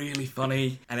 everything's really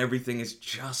funny, and everything is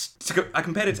just... I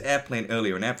compared it to Airplane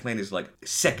earlier, and Airplane is like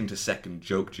second to second,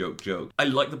 joke. I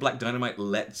like the Black Dynamite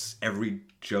lets every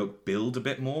joke build a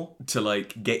bit more to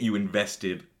like get you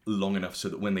invested long enough so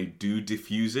that when they do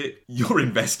diffuse it, you're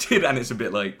invested, and it's a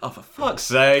bit like, oh, for fuck's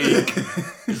sake. I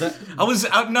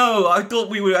thought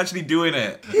we were actually doing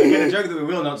it. Again, a joke that we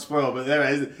will not spoil, but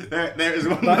there is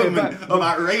one moment of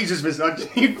outrageous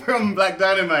misogyny from Black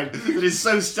Dynamite that is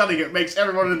so stunning it makes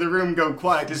everyone in the room go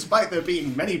quiet, despite there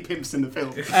being many pimps in the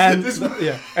film. And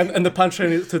and the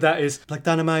punchline to that is, Black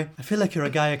Dynamite, I feel like you're a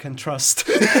guy I can trust.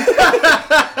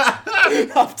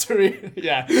 After it,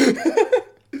 yeah.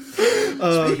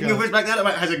 Speaking of which, Black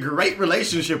Dynamite has a great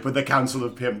relationship with the Council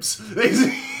of Pimps. They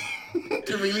seem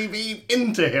to really be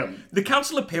into him. The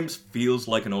Council of Pimps feels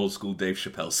like an old school Dave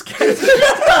Chappelle sketch.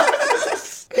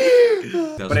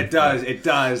 But it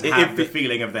does have the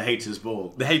feeling of the Haters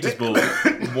Ball. The Haters Ball,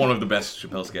 one of the best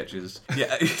Chappelle sketches.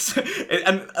 Yeah,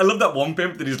 and I love that one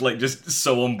pimp that is like just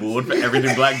so on board for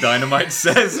everything Black Dynamite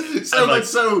says. So much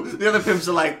so, the other pimps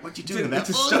are like, "What you doing with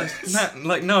that?"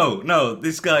 Like, no,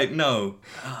 this guy, no.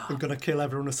 I'm gonna kill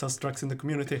everyone who sells drugs in the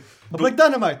community. But Black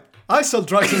Dynamite, I sell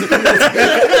drugs in the community.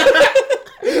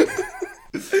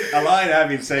 A line I've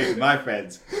been saying to my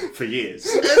friends for years.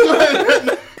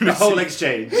 The whole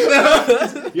exchange.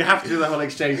 You have to do the whole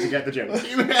exchange to get the joke.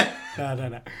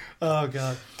 No. Oh,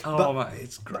 God.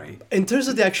 It's great. In terms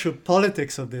of the actual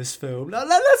politics of this film, now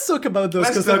let's talk about those.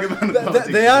 Let's talk about the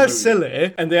politics they of are the movie.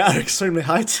 silly and they are extremely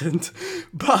heightened.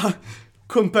 But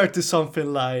compared to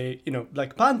something like,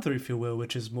 like Panther, if you will,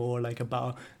 which is more like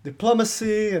about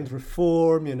diplomacy and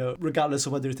reform, regardless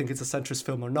of whether you think it's a centrist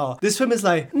film or not. This film is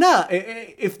like,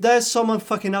 if there's someone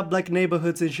fucking up black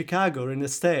neighborhoods in Chicago or in the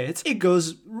States, it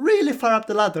goes really far up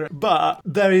the ladder. But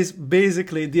there is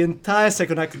basically the entire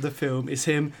second act of the film is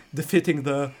him defeating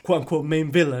the quote-unquote main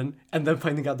villain and then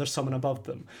finding out there's someone above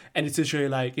them. And it's usually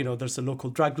like, there's the local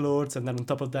drug lords and then on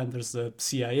top of them there's the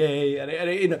CIA and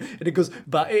it goes,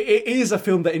 but it is a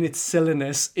film that in its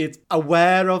silliness, it's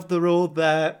aware of the role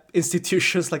that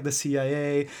institutions like the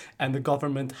CIA and the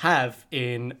government have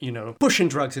in, pushing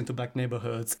drugs into black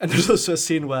neighborhoods. And there's also a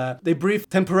scene where they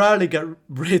temporarily get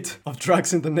rid of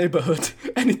drugs in the neighborhood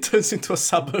and it turns into a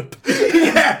suburb.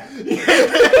 Yeah.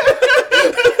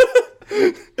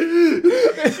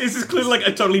 This is clearly like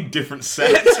a totally different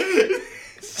set.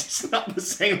 It's not the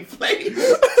same place.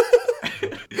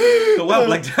 But well,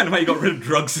 Black Dynamite got rid of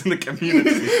drugs in the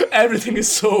community. Everything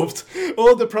is solved.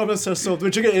 All the problems are solved,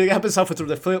 which again, it happens halfway through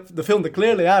the film. They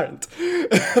clearly aren't.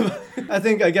 I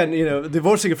think, again,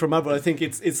 divorcing it from Marvel, I think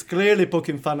it's clearly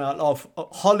poking fun out of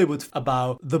Hollywood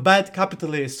about the bad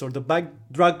capitalist or the bad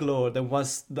drug lord, and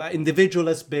once the individual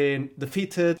has been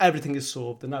defeated, everything is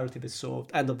solved, the narrative is solved,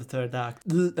 end of the third act.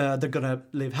 They're gonna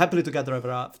live happily together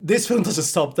ever after. This film doesn't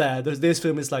stop there. This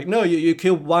film is like, no, you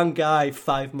kill one guy,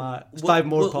 five more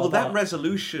pop Well, that out.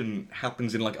 resolution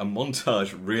happens in like a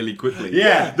montage really quickly.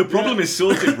 Yeah. The problem is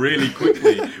sorted really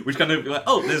quickly, which kind of like,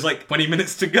 there's like 20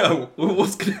 minutes to go.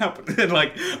 What's going to happen? And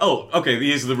like, okay,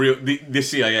 these are the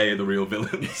CIA are the real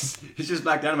villains. It's just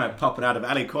Black Dynamite popping out of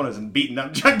alley corners and beating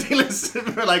up drug dealers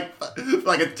for like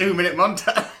a 2-minute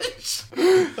montage.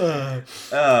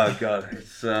 Oh God,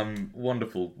 it's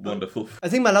wonderful. I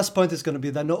think my last point is going to be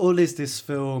that not only is this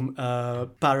film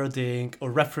parodying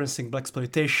or referencing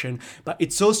blaxploitation, but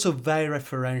it's also very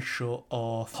referential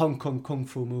of Hong Kong kung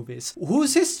fu movies,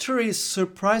 whose history is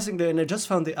surprisingly, and I just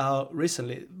found it out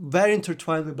recently, very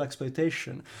intertwined with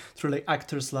blaxploitation through like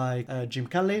actors like Jim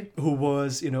Kelly, who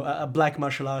was a black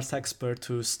martial arts expert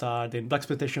who starred in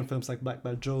blaxploitation films like Black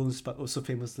Belt Jones, but also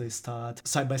famously starred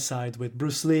side by side with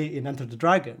Bruce Lee in Enter the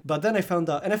Dragon. But then I found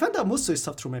out most of this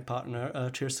stuff through my partner,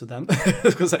 cheers to them,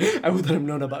 because I wouldn't have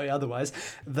known about it otherwise,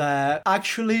 that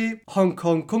actually Hong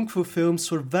Kong kung fu films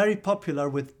were very popular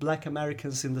with black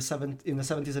Americans in the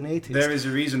 70s and 80s. There is a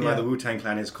reason why the Wu-Tang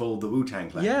Clan is called the Wu-Tang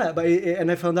Clan. Yeah,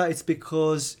 and I found out it's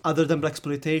because other than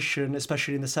blaxploitation,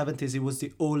 especially in the 70s, it was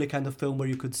the only kind of film where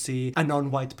you could see a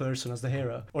non-white person as the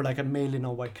hero, or like a mainly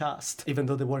non-white cast, even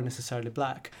though they weren't necessarily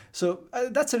black. So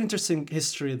that's an interesting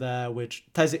history there, which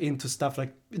ties it into stuff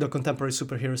like contemporary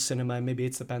superhero cinema and maybe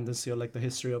its dependency, or like the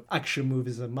history of action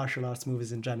movies and martial arts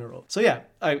movies in general. So yeah,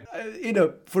 I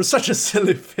for such a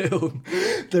silly film,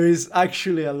 there is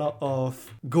actually a lot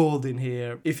of gold in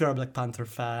here if you're a Black Panther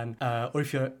fan, or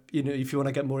if you're if you want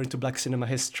to get more into black cinema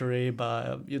history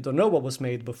but you don't know what was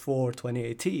made before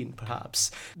 2018,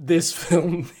 perhaps this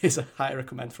film is a high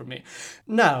recommend for me.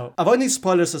 Now, avoiding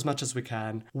spoilers as much as we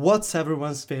can, what's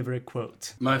everyone's favorite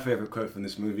quote? My favorite quote from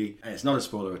this movie, and it's not a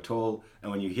spoiler at all,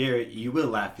 and when you hear it, you will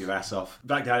laugh your ass off.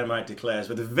 Black Dynamite declares,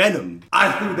 with venom,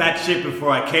 I threw that shit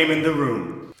before I came in the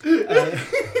room.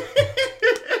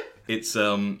 It's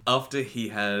after he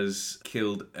has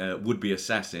killed a would-be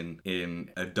assassin in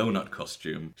a donut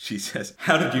costume. She says,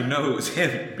 "How did you know it was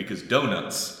him? Because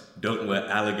donuts don't wear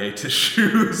alligator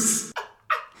shoes."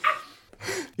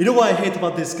 You know what I hate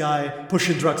about this guy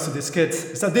pushing drugs to these kids?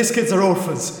 Is that these kids are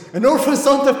orphans, and orphans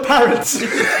don't have parents.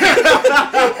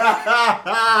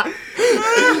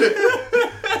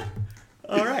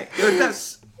 All right,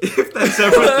 that's If that's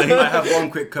everything. I have one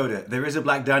quick coda. There is a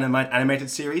Black Dynamite animated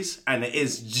series, and it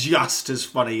is just as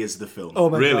funny as the film. Oh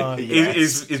my Really? god.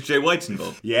 Yes. Is Jay White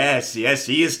involved? Yes, he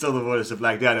is still the voice of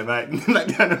Black Dynamite. Black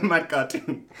Dynamite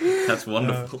cartoon. That's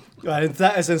wonderful. Right, if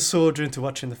that isn't soldier into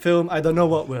watching the film, I don't know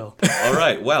what will. All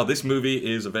right, wow, this movie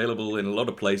is available in a lot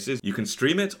of places. You can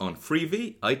stream it on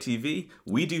Freevee, ITV,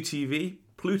 WeDo TV,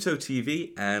 Pluto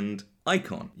TV, and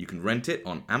Icon. You can rent it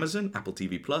on Amazon, Apple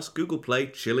TV Plus, Google Play,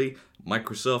 Chili,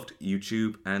 Microsoft,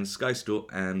 YouTube, and Sky Store,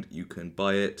 and you can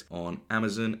buy it on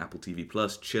Amazon, Apple TV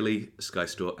Plus, Chili, Sky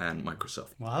Store, and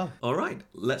Microsoft. Wow. All right,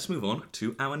 let's move on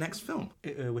to our next film.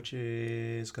 Which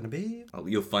is going to be... Well,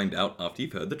 you'll find out after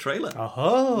you've heard the trailer.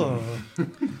 Oh. 2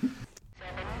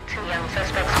 young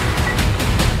suspects.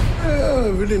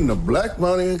 We're in the Black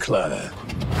Bonnie and Clyde.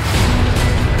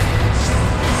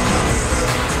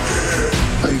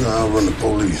 How you gonna outrun the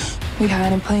police? We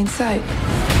hide in plain sight.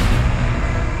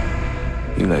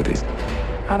 You ladies.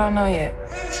 I don't know yet.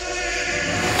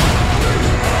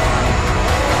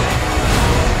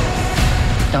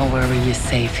 Don't worry, you're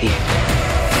safe here.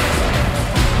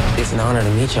 It's an honor to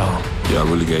meet y'all. Y'all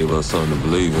really gave us something to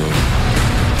believe in.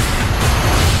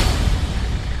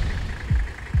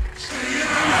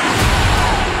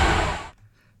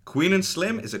 Queen and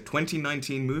Slim is a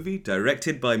 2019 movie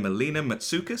directed by Melina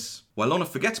Matsoukas. While on a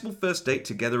forgettable first date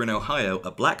together in Ohio,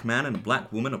 a black man and a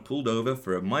black woman are pulled over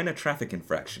for a minor traffic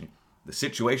infraction. The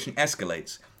situation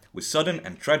escalates, with sudden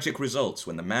and tragic results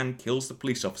when the man kills the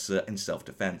police officer in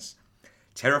self-defense.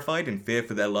 Terrified in fear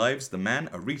for their lives, the man,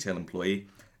 a retail employee,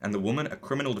 and the woman, a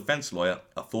criminal defense lawyer,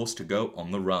 are forced to go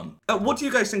on the run. What do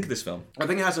you guys think of this film? I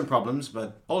think it has some problems,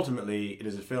 but ultimately it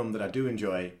is a film that I do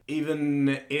enjoy,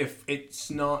 even if it's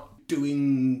not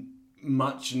doing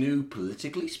much new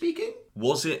politically speaking.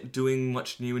 Was it doing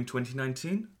much new in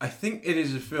 2019? I think it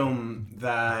is a film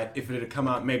that, if it had come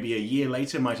out maybe a year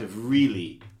later, might have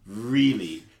really,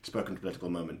 really spoken to a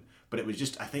political moment. But it was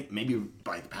just, I think, maybe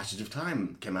by the passage of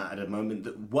time, came out at a moment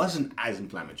that wasn't as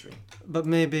inflammatory. But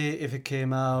maybe if it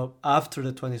came out after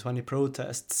the 2020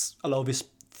 protests, a lot of its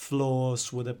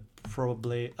flaws would have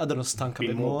probably, I don't know, stunk a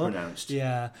Been bit more more. pronounced.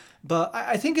 Yeah. But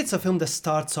I think it's a film that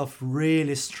starts off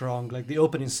really strong. Like, the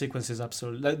opening sequence is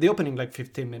absolutely... Like, the opening,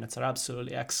 15 minutes are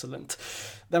absolutely excellent.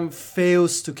 Then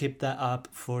fails to keep that up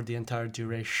for the entire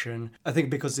duration. I think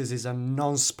because this is a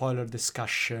non-spoiler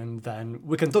discussion, then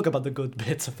we can talk about the good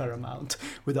bits a fair amount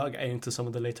without getting into some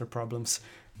of the later problems.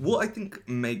 What I think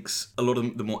makes a lot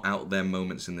of the more out there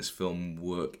moments in this film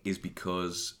work is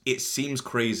because it seems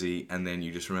crazy and then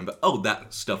you just remember, oh,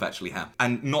 that stuff actually happened.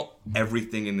 And not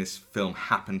everything in this film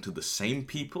happened to the same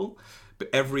people, but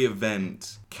every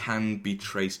event can be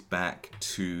traced back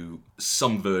to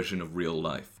some version of real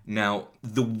life. Now,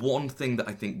 the one thing that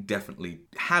I think definitely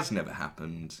has never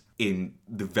happened in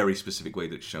the very specific way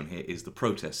that's shown here is the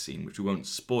protest scene, which we won't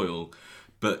spoil,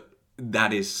 but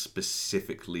that is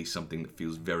specifically something that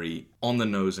feels very on the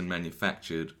nose and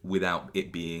manufactured without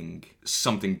it being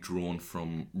something drawn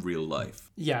from real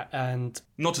life. Yeah, and...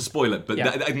 Not to spoil it, but Yeah.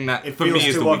 I think that It for me feels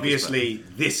is too the weakest obviously,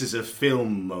 this is a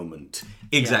film moment. part.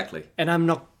 Exactly. And I'm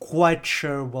not quite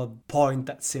sure what point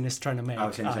that scene is trying to make. I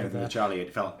was saying the same thing either. with Charlie.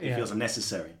 It Yeah. feels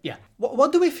unnecessary. Yeah.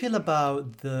 What do we feel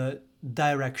about the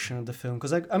direction of the film?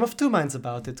 Because I'm of two minds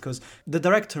about it, because the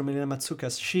director, Melina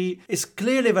Matsoukas, she is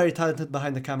clearly very talented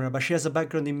behind the camera, but she has a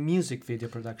background in music video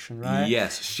production, right?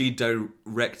 Yes, she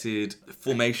directed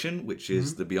Formation, which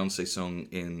is the Beyonce song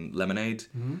in Lemonade,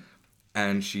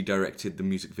 and she directed the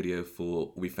music video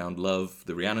for We Found Love,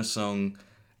 the Rihanna song.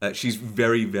 She's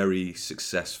very, very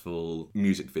successful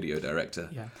music video director.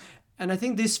 Yeah. And I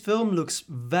think this film looks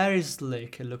very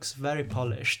slick, it looks very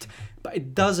polished, but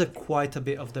it does quite a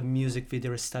bit of the music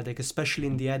video aesthetic, especially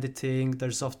in the editing.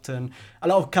 There's often a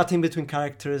lot of cutting between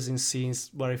characters in scenes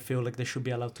where I feel like they should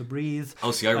be allowed to breathe. Oh,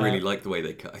 see, I really like the way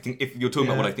they cut. I think if you're talking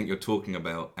about Yeah. what I think you're talking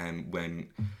about, and when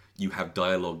you have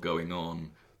dialogue going on,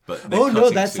 but Oh, no,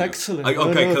 cutting that's to... excellent. Okay, No,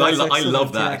 because that's I love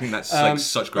excellent, that. yeah. I think that's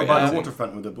such great By the editing.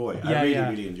 waterfront with the boy. Yeah, I really, yeah.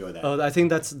 really enjoy that. I think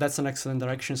that's an excellent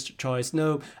direction choice.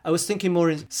 No, I was thinking more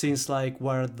in scenes like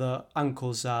where the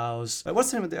uncle's house.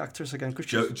 What's the name of the actress again?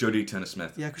 Jodie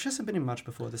Turner-Smith. Yeah, because she hasn't been in much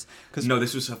before this. Cause, No,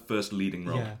 this was her first leading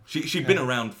role. Yeah. She'd been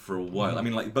around for a while. I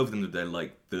mean, like, both of them, they're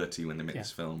like 30 when they make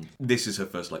this film. This is her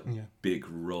first, like, big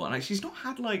role. And like, she's not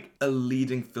had, like, a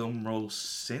leading film role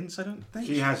since, I don't think.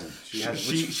 She hasn't. She hasn't.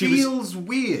 she Which was- feels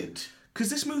weird. Because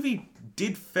this movie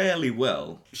did fairly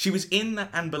well. She was in that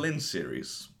Anne Boleyn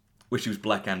series, where she was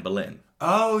Black Anne Boleyn,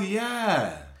 Oh,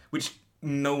 yeah. which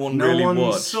no one No really one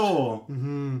watched. saw.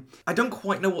 I don't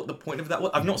quite know what the point of that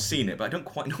was. I've not seen it, but I don't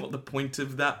quite know what the point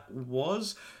of that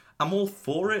was. I'm all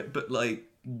for it, but, like,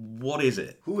 what is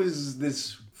it? Who is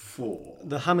this 4.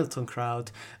 The Hamilton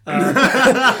crowd.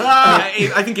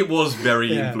 I think it was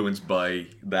very influenced by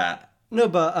that. No,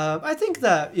 but I think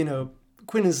that,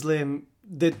 Queen and Slim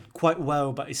did quite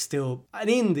well, but it's still an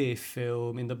indie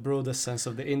film in the broader sense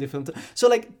of the indie film. So,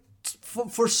 like,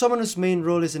 for someone whose main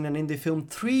role is in an indie film,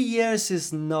 3 years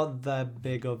is not that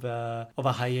big of a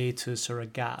hiatus or a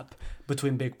gap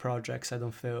between big projects, I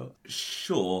don't feel.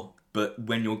 Sure, but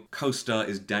when your co-star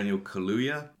is Daniel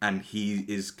Kaluuya and he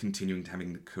is continuing to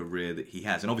having the career that he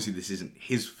has, and obviously this isn't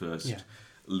his first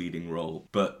leading role,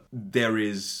 but there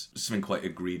is something quite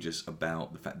egregious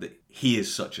about the fact that he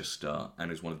is such a star and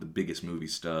is one of the biggest movie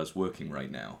stars working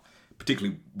right now,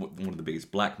 particularly one of the biggest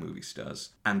black movie stars,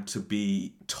 and to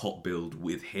be top billed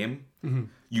with him,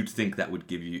 you'd think that would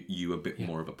give you a bit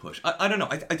more of a push. I don't know.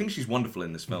 I think she's wonderful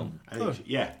in this film.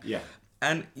 Yeah.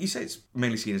 And you say it's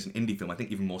mainly seen as an indie film. I think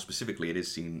even more specifically, it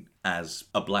is seen as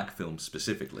a black film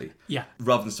specifically. Yeah.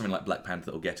 Rather than something like Black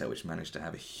Panther or Get Out, which managed to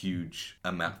have a huge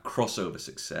amount of crossover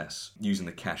success using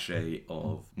the cachet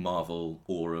of Marvel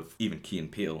or of even Key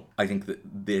and Peele. I think that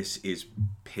this is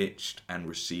pitched and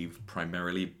received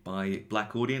primarily by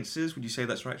black audiences. Would you say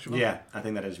that's right, Chavonne? Yeah, I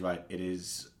think that is right. It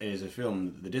is a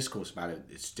film. The discourse about it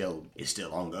is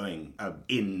still ongoing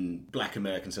in black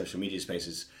American social media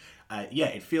spaces.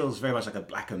 It feels very much like a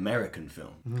black American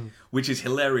film. Which is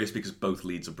hilarious because both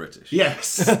leads are British.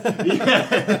 Yes.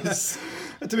 Yes.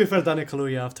 To be fair, Daniel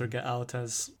Kaluuya after Get Out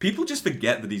has... People just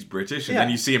forget that he's British, and then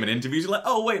you see him in interviews, you're like,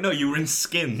 oh, wait, no, you were in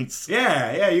Skins.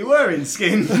 Yeah, you were in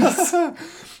Skins.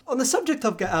 On the subject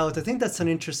of Get Out, I think that's an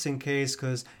interesting case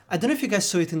because I don't know if you guys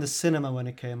saw it in the cinema when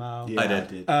it came out. Yeah, I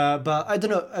did. But I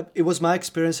don't know. It was my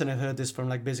experience, and I heard this from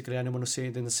basically anyone who saw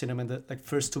it in the cinema in the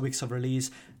first 2 weeks of release.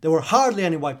 There were hardly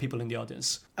any white people in the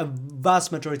audience. A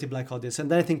vast majority black audience. And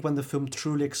then I think when the film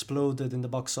truly exploded in the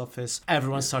box office,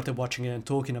 everyone started watching it and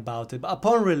talking about it. But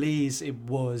upon release, it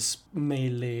was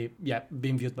mainly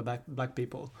being viewed by black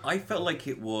people. I felt like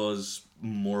it was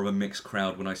more of a mixed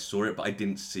crowd when I saw it, but I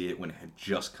didn't see it when it had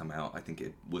just come out. I think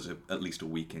it was at least a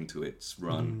week into its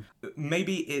run.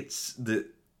 Maybe it's that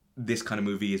this kind of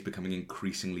movie is becoming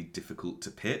increasingly difficult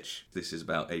to pitch. This is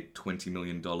about a $20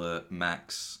 million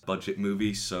max budget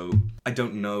movie, so I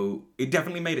don't know. It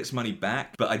definitely made its money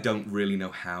back, but I don't really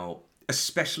know how,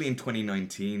 especially in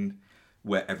 2019,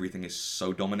 where everything is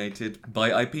so dominated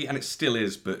by IP, and it still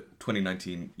is, but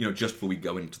 2019, just before we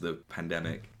go into the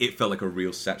pandemic, it felt like a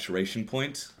real saturation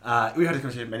point. We've had a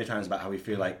conversation many times about how we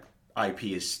feel like IP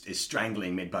is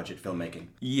strangling mid-budget filmmaking.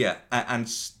 Yeah, and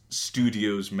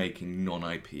studios making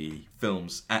non-IP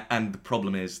films, and the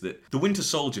problem is that The Winter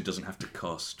Soldier doesn't have to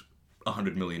cost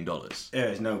 $100 million.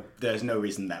 There's no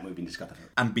reason that movie needs to cut.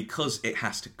 And because it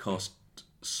has to cost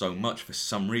so much, for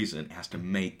some reason, it has to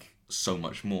make so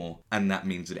much more, and that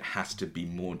means that it has to be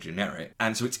more generic.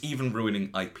 And so it's even ruining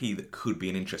IP that could be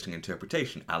an interesting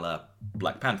interpretation, a la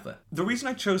Black Panther. The reason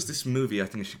I chose this movie, I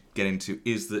think I should get into,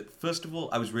 is that, first of all,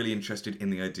 I was really interested in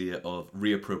the idea of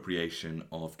reappropriation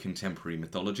of contemporary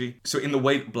mythology. So in the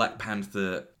way that Black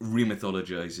Panther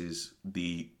remythologizes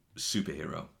the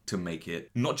superhero to make it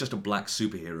not just a black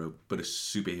superhero, but a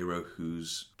superhero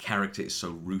whose character is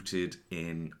so rooted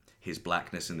in his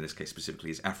blackness, and in this case specifically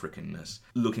his Africanness,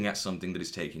 looking at something that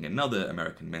is taking another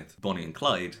American myth, Bonnie and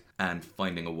Clyde, and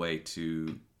finding a way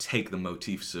to take the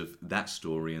motifs of that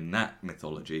story and that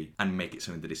mythology and make it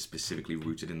something that is specifically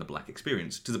rooted in the black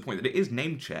experience, to the point that it is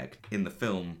name-checked in the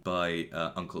film by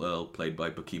Uncle Earl, played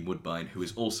by Bokeem Woodbine, who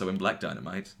is also in Black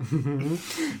Dynamite.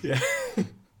 Yeah.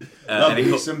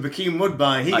 Love some Bokeem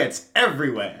Woodbine. He gets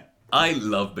everywhere. I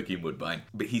love Bokeem Woodbine,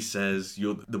 but he says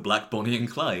you're the black Bonnie and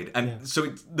Clyde. And so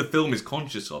the film is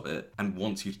conscious of it and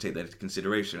wants you to take that into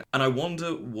consideration. And I wonder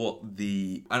what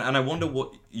I wonder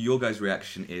what your guys'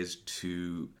 reaction is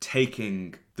to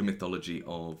taking the mythology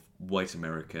of white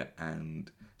America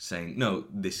and saying, no,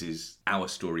 this is our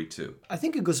story too. I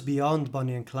think it goes beyond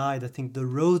Bonnie and Clyde. I think the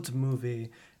road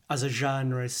movie as a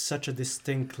genre is such a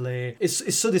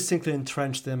it's so distinctly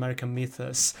entrenched in American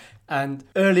mythos. And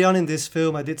early on in this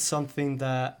film, I did something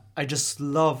that I just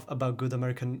love about good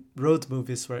American road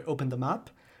movies, where I opened the map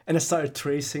and I started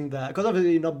tracing that. Because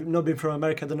obviously not being from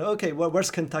America, I don't know, okay, where's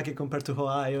Kentucky compared to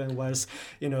Ohio and where's,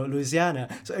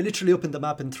 Louisiana? So I literally opened the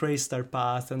map and traced their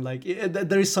path. And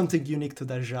there is something unique to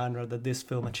that genre that this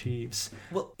film achieves.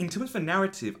 Well, in terms of a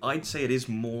narrative, I'd say it is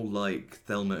more like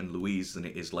Thelma and Louise than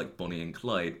it is like Bonnie and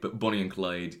Clyde. But Bonnie and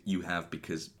Clyde you have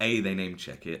because A, they name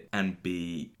check it, and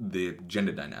B, the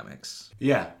gender dynamics.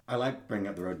 Yeah, I like bringing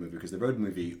up the road movie because the road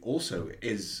movie also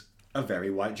is a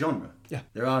very white genre. Yeah.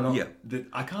 There are not... Yeah.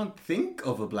 I can't think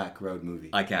of a black road movie.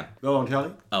 I can. Go on,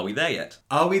 Charlie. Are we there yet?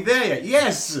 Are we there yet?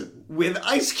 Yes! With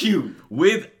Ice Cube!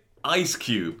 With Ice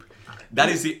Cube. That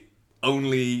is the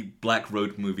only black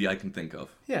road movie I can think of.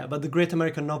 Yeah, but the great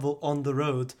American novel On the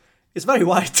Road is very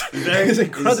white. It's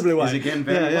incredibly white. Is again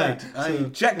very white. So,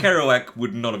 Jack Kerouac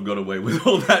would not have got away with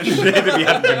all that shit if he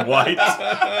hadn't been white.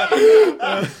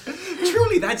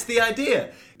 Truly, that's the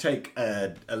idea. Take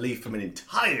a leaf from an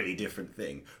entirely different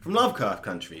thing, from Lovecraft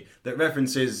Country, that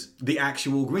references the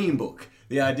actual Green Book.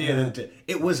 The idea that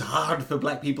it was hard for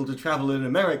black people to travel in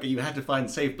America. You had to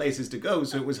find safe places to go,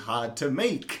 so it was hard to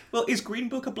make. Well, is Green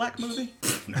Book a black movie?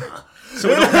 Nah. So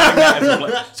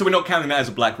we're not counting that as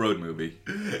a black road movie.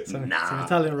 it's an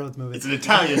Italian road movie. It's an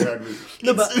Italian road movie.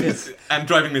 No, but it's... And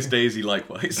Driving Miss Daisy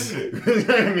likewise.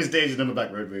 Driving Miss Daisy is not a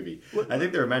black road movie. I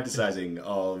think the romanticizing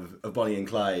of Bonnie and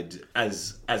Clyde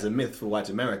as a myth for white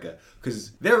America,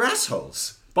 because they're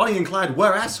assholes. Bonnie and Clyde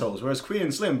were assholes, whereas Queen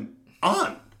and Slim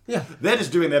aren't. Yeah. They're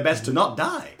just doing their best to not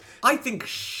die. I think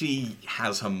she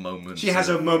has her moments. She has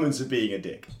her moments of being a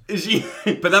dick.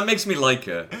 But that makes me like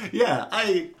her. Yeah,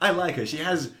 I like her. She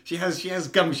has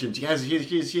gumption. She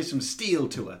has some steel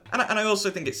to her. And I also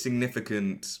think it's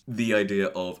significant, the idea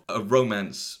of a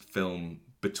romance film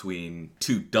between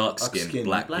two dark-skinned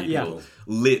black people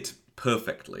lit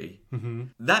perfectly. Mm-hmm.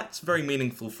 That's very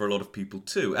meaningful for a lot of people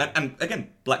too. And again,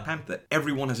 Black Panther,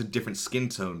 everyone has a different skin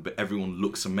tone, but everyone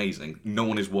looks amazing. No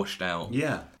one is washed out.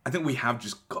 Yeah. I think we have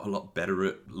just got a lot better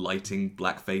at lighting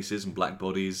black faces and black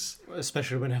bodies.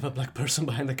 Especially when you have a black person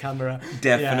behind the camera.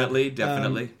 Definitely.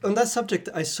 On that subject,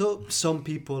 I saw some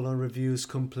people on reviews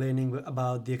complaining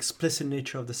about the explicit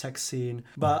nature of the sex scene.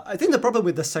 But I think the problem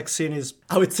with the sex scene is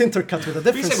how it's intercut with a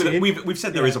different scene. We've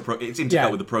said there is it's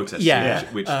intercut with the protest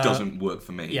scene, which doesn't work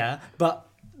for me. Yeah, but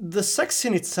the sex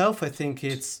scene itself, I think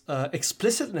its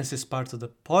explicitness is part of the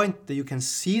point, that you can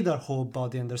see their whole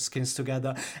body and their skins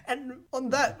together. And on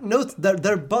that note,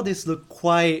 their bodies look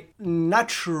quite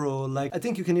natural. Like, I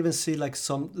think you can even see like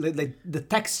some like the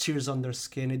textures on their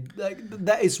skin.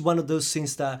 That is one of those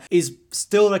scenes that is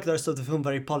still, like the rest of the film,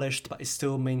 very polished, but it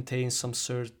still maintains some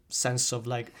sort of sense of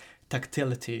like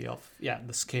tactility of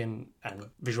the skin and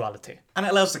visuality. And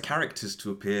it allows the characters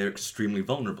to appear extremely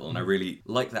vulnerable, and I really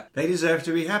like that. They deserve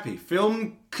to be happy.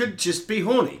 Film could just be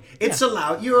horny.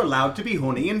 You're allowed to be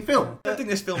horny in film. I don't think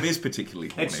this film is particularly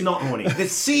horny. It's not horny. The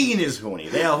scene is horny.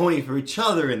 They are horny for each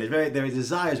other, and their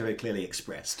desires are very clearly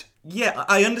expressed. Yeah,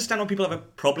 I understand why people have a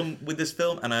problem with this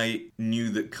film, and I knew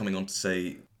that coming on to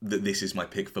say that this is my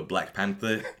pick for Black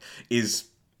Panther is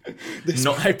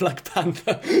not my Black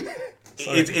Panther.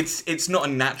 It's not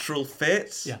a natural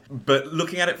fit, but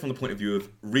looking at it from the point of view of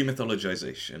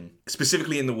remythologization,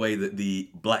 specifically in the way that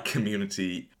the black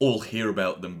community all hear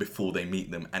about them before they meet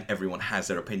them and everyone has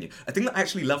their opinion. I think that I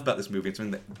actually love about this movie, it's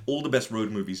something that all the best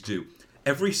road movies do.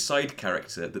 Every side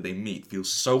character that they meet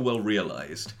feels so well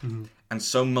realized and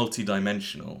so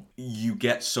multi-dimensional. You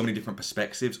get so many different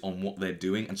perspectives on what they're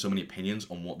doing and so many opinions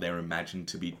on what they're imagined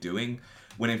to be doing,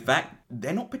 when in fact,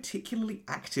 they're not particularly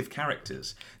active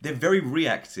characters. They're very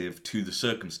reactive to the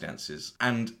circumstances,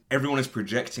 and everyone is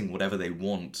projecting whatever they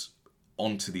want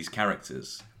onto these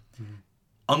characters. Mm-hmm.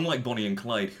 Unlike Bonnie and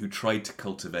Clyde, who tried to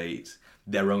cultivate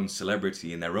their own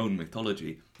celebrity and their own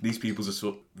mythology, these people are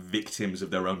sort of victims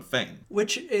of their own fame.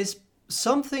 Which is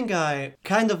something I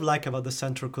kind of like about the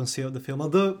central conceit of the film,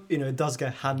 although, it does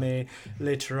get hammy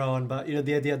later on, but,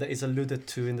 the idea that is alluded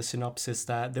to in the synopsis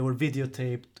that they were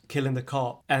videotaped killing the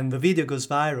cop, and the video goes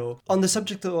viral. On the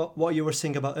subject of what you were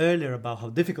saying about earlier, about how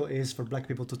difficult it is for black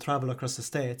people to travel across the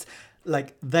states,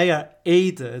 like, they are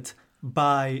aided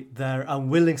by their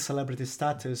unwilling celebrity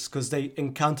status because they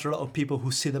encounter a lot of people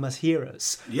who see them as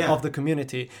heroes of the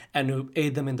community and who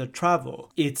aid them in their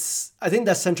travel. I think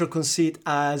that central conceit,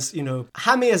 as,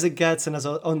 hammy as it gets and as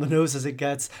on the nose as it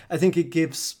gets, I think it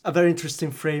gives a very interesting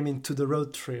framing to the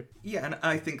road trip. Yeah, and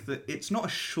I think that it's not a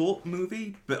short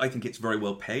movie, but I think it's very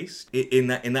well paced. In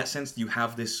that sense, you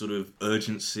have this sort of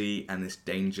urgency and this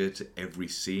danger to every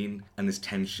scene and this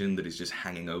tension that is just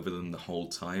hanging over them the whole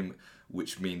time,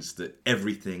 which means that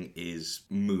everything is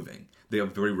moving. They are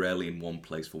very rarely in one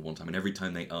place for one time, and every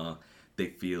time they are, they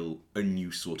feel a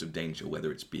new sort of danger,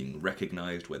 whether it's being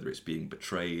recognised, whether it's being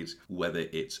betrayed, whether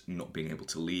it's not being able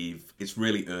to leave. It's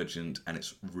really urgent, and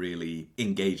it's really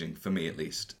engaging, for me at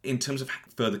least. In terms of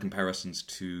further comparisons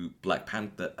to Black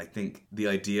Panther, I think the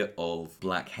idea of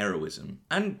black heroism,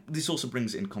 and this also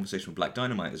brings it in conversation with Black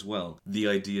Dynamite as well, the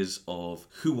ideas of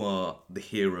who are the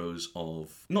heroes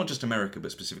of not just America,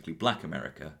 but specifically Black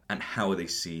America, and how are they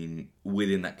seen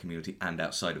within that community and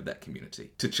outside of that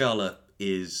community. T'Challa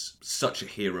is such a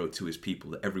hero to his people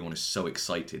that everyone is so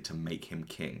excited to make him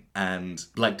king. And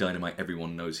Black Dynamite,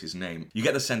 everyone knows his name. You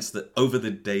get the sense that over the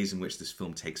days in which this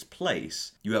film takes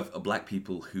place, you have black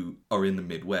people who are in the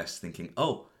Midwest thinking,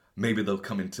 oh, maybe they'll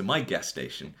come into my gas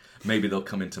station. Maybe they'll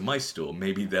come into my store.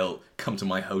 Maybe they'll come to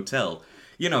my hotel.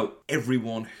 You know,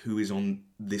 everyone who is on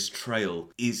this trail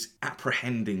is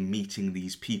apprehending meeting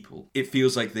these people. It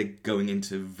feels like they're going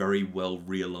into a very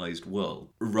well-realised world,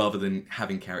 rather than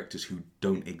having characters who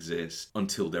don't exist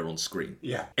until they're on screen.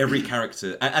 Yeah. Every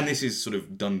character, and this is sort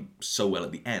of done so well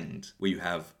at the end, where you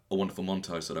have a wonderful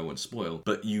montage that I won't spoil,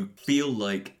 but you feel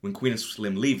like when Queen and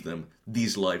Slim leave them,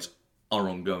 these lives are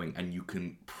ongoing, and you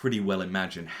can pretty well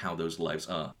imagine how those lives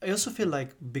are. I also feel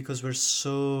like because we're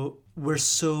so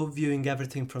viewing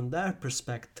everything from their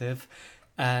perspective,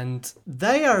 and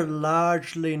they are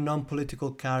largely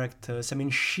non-political characters. I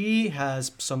mean, she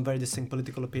has some very distinct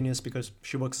political opinions because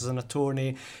she works as an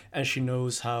attorney and she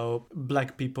knows how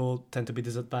black people tend to be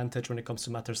disadvantaged when it comes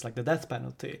to matters like the death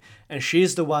penalty. And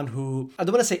she's the one who, I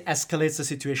don't want to say escalates the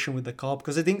situation with the cop,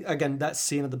 because I think, again, that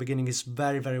scene at the beginning is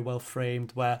very, very well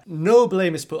framed, where no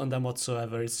blame is put on them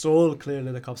whatsoever. It's all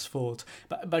clearly the cop's fault.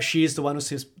 But she is the one who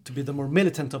seems to be the more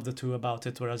militant of the two about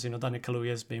it, whereas, Daniel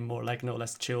Kaluuya is being more like, no,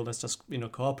 let's chill, let's just,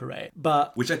 cooperate.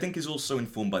 But which I think is also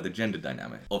informed by the gender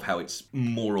dynamic of how it's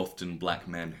more often black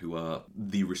men who are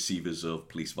the receivers of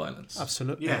police violence.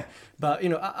 Absolutely. Yeah. But,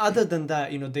 other than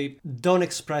that, they don't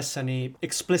express any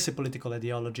explicit political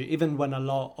ideology, even when a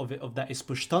lot of that is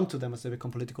pushed onto them as they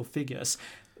become political figures.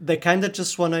 They kind of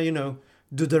just want to,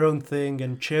 do their own thing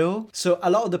and chill. So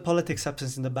a lot of the politics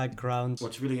happens in the background.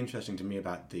 What's really interesting to me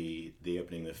about the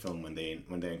opening of the film when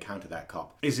they encounter that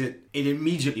cop is it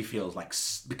immediately feels like,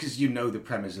 because you know the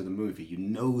premise of the movie, you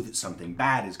know that something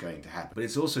bad is going to happen. But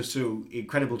it's also so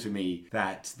incredible to me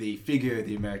that the figure of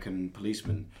the American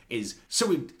policeman is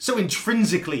so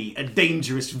intrinsically a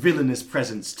dangerous, villainous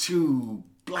presence to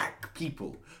black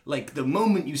people. Like, the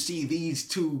moment you see these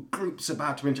two groups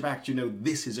about to interact, you know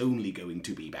this is only going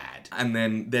to be bad. And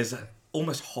then there's a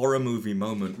almost horror movie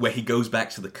moment where he goes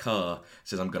back to the car,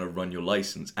 says, I'm going to run your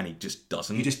license, and he just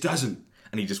doesn't. He just doesn't.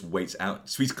 And he just waits out.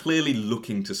 So he's clearly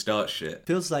looking to start shit.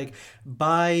 Feels like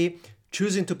by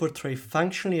choosing to portray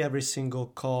functionally every single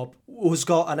cop who's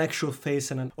got an actual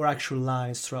face or actual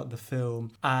lines throughout the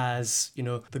film as,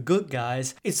 the good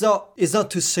guys, it's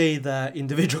not to say that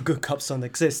individual good cops don't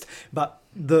exist, but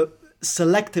the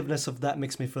selectiveness of that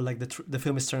makes me feel like the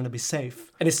film is trying to be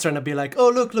safe. And it's trying to be like, oh,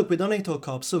 look, we don't hate all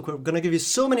cops. Look, we're going to give you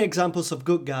so many examples of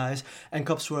good guys and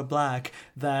cops who are black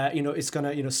that, it's going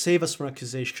to, save us from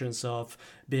accusations of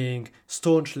being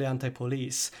staunchly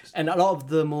anti-police. And a lot of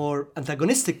the more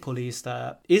antagonistic police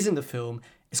that is in the film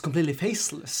is completely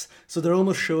faceless. So they're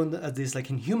almost shown as these, like,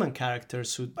 inhuman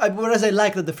characters whereas I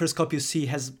like that the first cop you see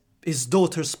has his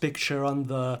daughter's picture on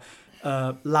the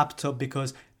laptop,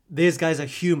 because these guys are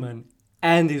human,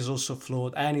 and he's also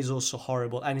flawed, and he's also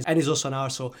horrible, and he's also an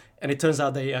arsehole. And it turns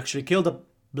out they actually killed a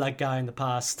black guy in the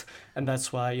past, and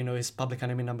that's why, he's public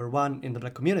enemy number one in the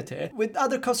black community. With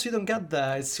other cops, you don't get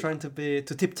that. It's trying to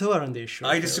tiptoe around the issue.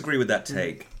 I disagree with that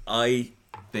take. I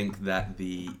think that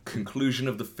the conclusion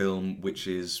of the film, which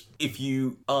is, if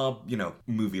you are,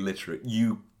 movie literate,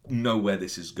 you know where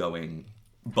this is going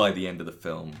by the end of the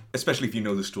film, especially if you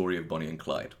know the story of Bonnie and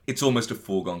Clyde. It's almost a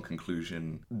foregone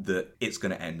conclusion that it's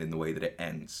going to end in the way that it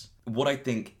ends. What I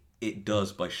think it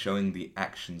does by showing the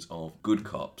actions of good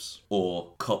cops,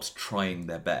 or cops trying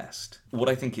their best, what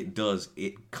I think it does,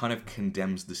 it kind of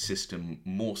condemns the system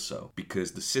more so,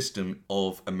 because the system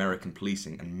of American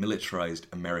policing and militarized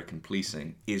American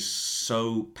policing is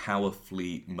so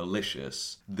powerfully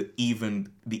malicious that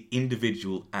even the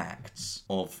individual acts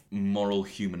of moral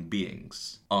human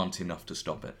beings aren't enough to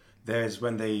stop it. There's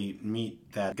when they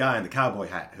meet that guy in the cowboy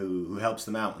hat who helps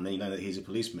them out, and then you know that he's a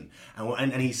policeman,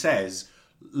 and he says,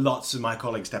 lots of my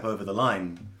colleagues step over the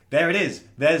line. There it is.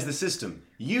 There's the system.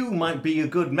 You might be a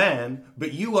good man,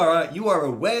 but you are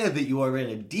aware that you are in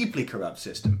a deeply corrupt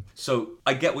system. So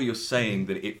I get what you're saying,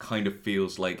 that it kind of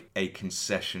feels like a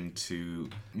concession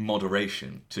to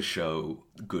moderation to show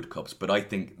good cops. But I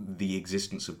think the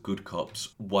existence of good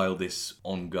cops, while this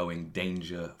ongoing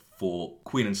danger for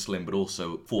Queen and Slim, but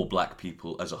also for black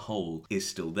people as a whole, is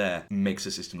still there, makes the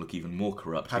system look even more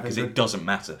corrupt, because it doesn't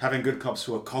matter. Having good cops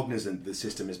who are cognizant that the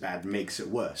system is bad makes it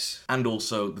worse. And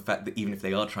also the fact that even if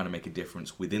they are trying to make a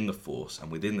difference within the force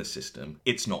and within the system,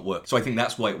 it's not worked. So I think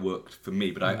that's why it worked for me,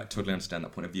 but I totally understand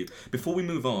that point of view. Before we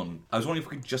move on, I was wondering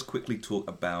if we could just quickly talk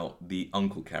about the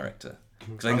uncle character.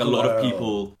 Because I think a lot of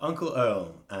people, Uncle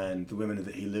Earl and the women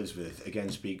that he lives with, again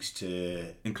speaks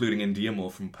to... including India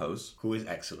Moore from Pose, who is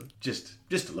excellent. Just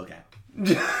to look at.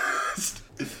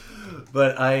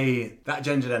 But that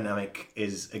gender dynamic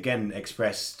is again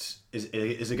expressed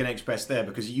there,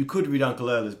 because you could read Uncle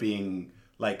Earl as being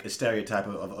like a stereotype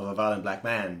of a violent black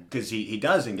man, because he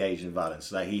does engage in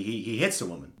violence, like he hits a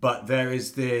woman. But there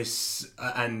is this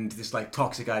this like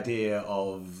toxic idea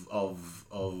of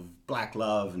black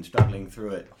love and struggling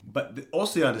through it. But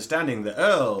also the understanding that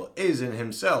Earl is in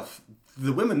himself.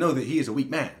 The women know that he is a weak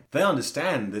man. They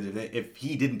understand that if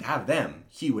he didn't have them,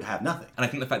 he would have nothing. And I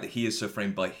think the fact that he is so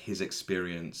framed by his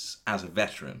experience as a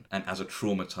veteran and as a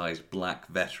traumatized black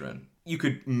veteran, you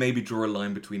could maybe draw a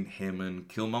line between him and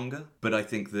Killmonger. But I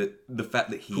think that the fact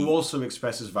that he... who also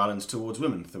expresses violence towards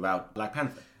women throughout Black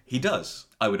Panther. He does.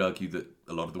 I would argue that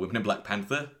a lot of the women in Black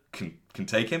Panther can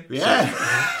take him. Yeah.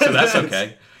 So that's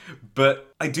okay.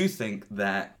 But I do think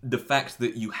that the fact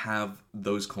that you have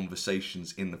those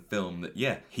conversations in the film that,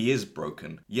 yeah, he is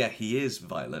broken, yeah, he is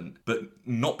violent, but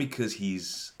not because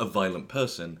he's a violent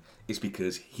person, it's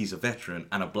because he's a veteran,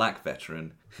 and a black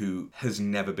veteran who has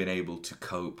never been able to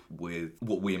cope with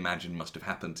what we imagine must have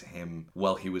happened to him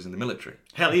while he was in the military.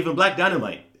 Hell, even Black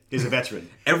Dynamite is a veteran.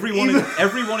 Everyone in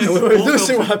we do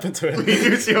see what happened to him. We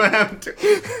do see what happened to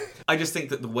him. I just think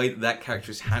that the way that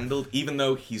character is handled, even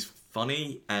though he's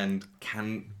funny and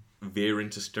can veer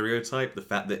into stereotype, the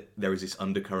fact that there is this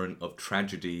undercurrent of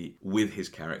tragedy with his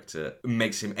character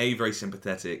makes him A, very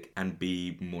sympathetic, and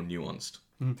B, more nuanced.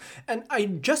 And I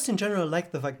just in general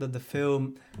like the fact that the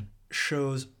film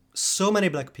shows so many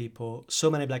black people,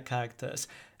 so many black characters,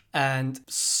 and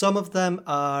some of them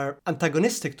are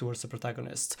antagonistic towards the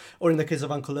protagonist. Or in the case of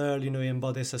Uncle Earl, he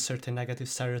embodies a certain negative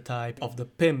stereotype of the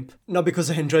pimp. Not because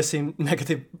I enjoy seeing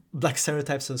negative black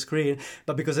stereotypes on screen,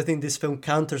 but because I think this film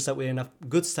counters that with enough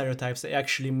good stereotypes that it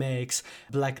actually makes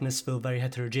blackness feel very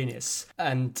heterogeneous.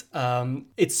 And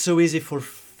it's so easy for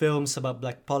films about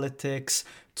black politics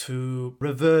to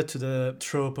revert to the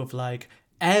trope of like,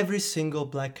 every single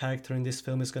black character in this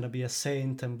film is going to be a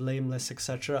saint and blameless,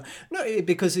 etc. No,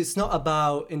 because it's not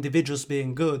about individuals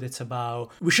being good. It's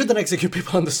about we shouldn't execute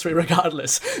people on the street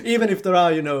regardless, even if there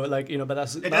are, but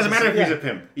that's... It doesn't matter if he's a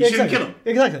pimp. You shouldn't kill him.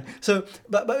 Exactly. So,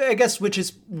 but I guess, which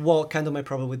is what kind of my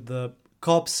problem with the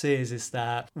cops is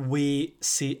that we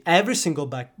see every single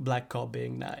black cop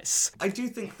being nice. I do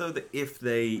think, though, that if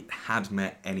they had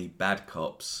met any bad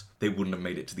cops, they wouldn't have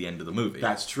made it to the end of the movie.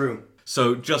 That's true.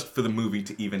 So just for the movie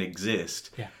to even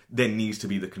exist, yeah, there needs to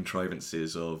be the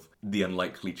contrivances of the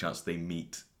unlikely chance they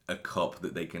meet a cop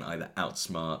that they can either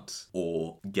outsmart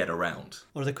or get around.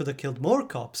 Or they could have killed more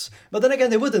cops. But then again,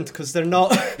 they wouldn't, because they're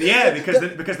not... Yeah,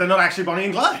 because they're not actually Bonnie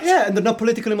and Clyde. Yeah, and they're not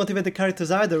politically motivated characters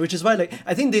either, which is why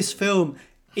I think this film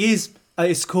is, at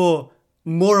its core,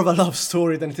 more of a love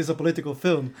story than it is a political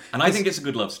film. And I think it's a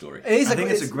good love story. I think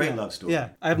it's a great love story. Yeah,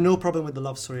 I have no problem with the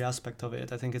love story aspect of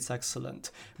it. I think it's excellent.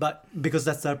 But because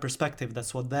that's their perspective,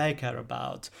 that's what they care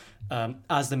about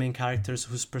as the main characters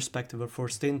whose perspective we're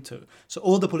forced into. So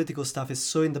all the political stuff is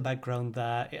so in the background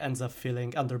that it ends up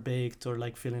feeling underbaked or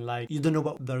feeling like you don't know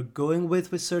what they're going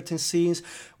with certain scenes,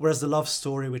 whereas the love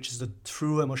story, which is the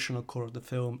true emotional core of the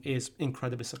film, is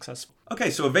incredibly successful. Okay,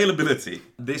 so availability.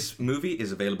 This movie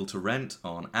is available to rent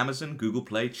on Amazon, Google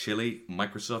Play, Chili,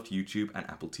 Microsoft, YouTube, and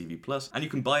Apple TV+. And you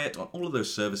can buy it on all of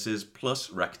those services, plus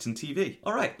Rakuten TV.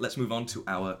 All right, let's move on to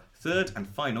our third and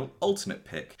final alternate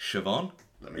pick. Chavonne,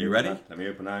 you ready? Let me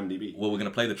open IMDb. Well, we're going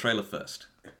to play the trailer first.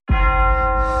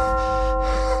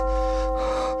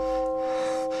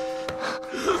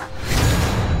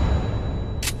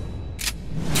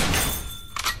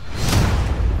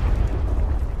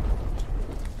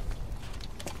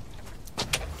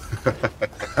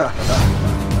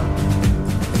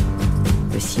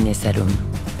 Le Ciné Saloon,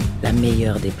 la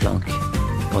meilleure des planques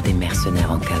pour des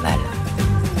mercenaires en cavale.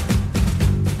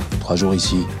 3 jours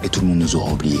ici et tout le monde nous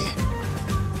aura oubliés.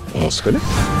 On se connaît.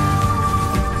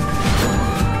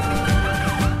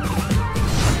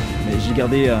 Mais j'ai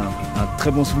gardé un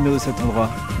très bon souvenir de cet endroit.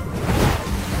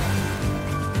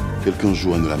 Quelqu'un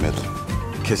joue à nous la mettre.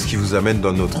 Qu'est-ce qui vous amène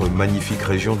dans notre magnifique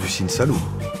région du Sine Saloum?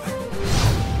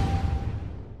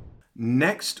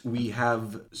 Next, we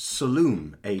have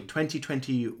Saloum, a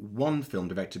 2021 film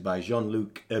directed by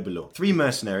Jean-Luc Herbelot. 3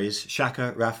 mercenaries,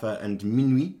 Shaka, Rafa, and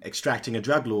Minuit, extracting a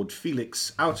drug lord,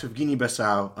 Felix, out of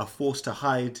Guinea-Bissau, are forced to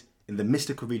hide in the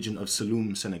mystical region of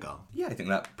Saloum, Senegal. Yeah, I think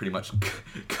that pretty much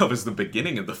covers the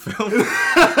beginning of the film.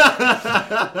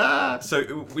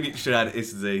 So we should add,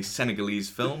 it's a Senegalese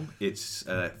film. It's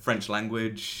French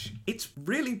language. It's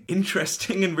really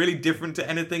interesting and really different to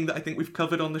anything that I think we've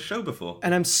covered on the show before.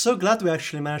 And I'm so glad we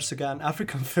actually managed to get an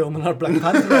African film on our Black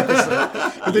Panther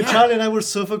episode. But Charlie and I were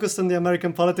so focused on the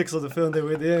American politics of the film that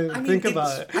we didn't think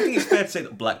about it. I think it's fair to say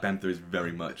that Black Panther is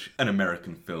very much an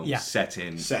American film set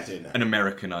in an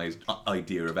Americanized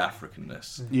idea of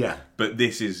Africanness. Yeah. But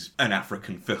this is an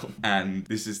African film. And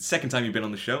this is the second time you've been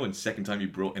on the show and second time you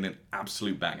brought in an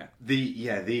absolute banger.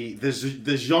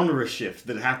 The genre shift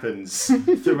that happens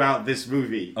throughout this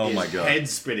movie is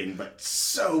head-spinning, but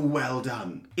so well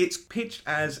done. It's pitched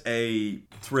as a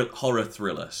horror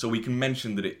thriller, so we can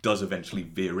mention that it does eventually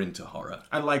veer into horror.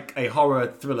 And like a horror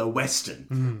thriller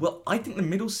western. Well, I think the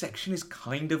middle section is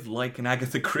kind of like an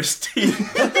Agatha Christie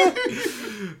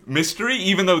mystery,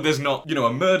 even though there's not, a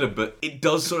murder, but it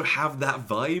does sort of have that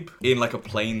vibe in like a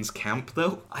plains camp,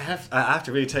 though. I have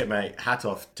to really take my hat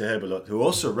off to Herbalot, who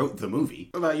also wrote the movie.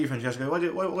 What about you, Francesco?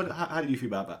 How do you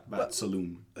feel about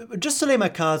Saloum? Just to lay my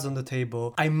cards on the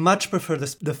table, I much prefer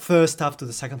the first half to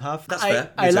the second half. That's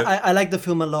fair. I like the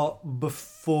film a lot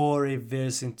before it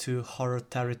veers into horror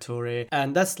territory,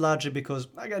 and that's largely because,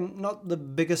 again, not the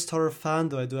biggest horror fan,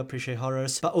 though I do appreciate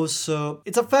horrors, but also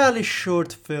it's a fairly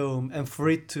short film, and for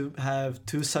it to have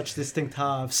two such distinct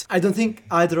halves, I don't think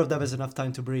either of them has enough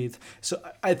time to breathe. So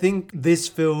I think this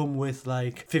film with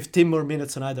like 15 more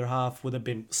minutes on either half would have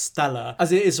been stellar.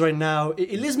 As it is right now,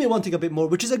 it leaves me wanting a bit more,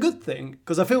 which is a good thing,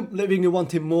 because a film leaving you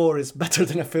wanting more is better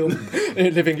than a film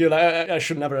leaving you like, I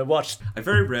should never have watched. I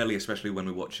very rarely, especially when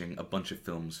we're watching a bunch of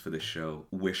films for this show,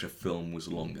 wish a film was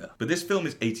longer. But this film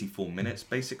is 84 minutes,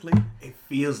 basically. It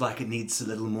feels like it needs a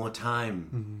little more time.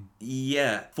 Mm-hmm.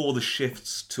 Yeah, for the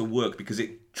shifts to work, because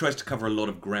it tries to cover a lot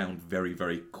of ground very,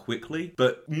 very quickly,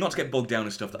 but not to get bogged down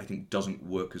in stuff that I think doesn't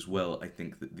work as well. I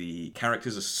think that the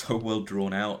characters are so well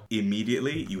drawn out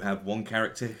immediately. You have one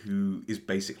character who is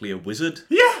basically a wizard.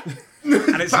 Yeah!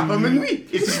 And it's Papa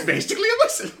Minui. It's basically a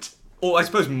wizard. Or I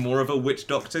suppose more of a witch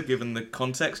doctor, given the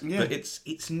context, yeah. But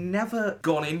it's never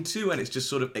gone into, and it's just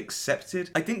sort of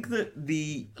accepted. I think that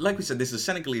like we said, this is a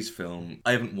Senegalese film.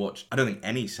 I don't think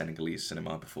any Senegalese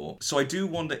cinema before. So I do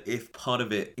wonder if part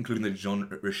of it, including the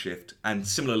genre shift, and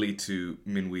similarly to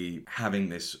Minui having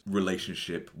this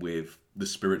relationship with the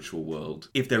spiritual world,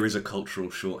 if there is a cultural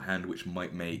shorthand which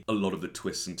might make a lot of the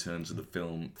twists and turns of the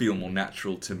film feel more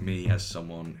natural to me as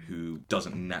someone who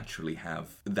doesn't naturally have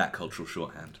that cultural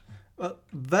shorthand. Well,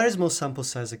 very small sample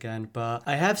size again, but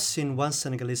I have seen one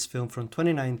Senegalese film from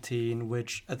 2019,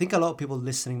 which I think a lot of people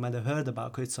listening might have heard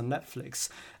about because it's on Netflix,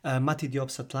 Mati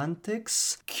Diop's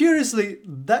Atlantics. Curiously,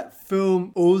 that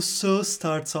film also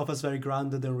starts off as very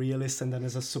grounded and realist, and then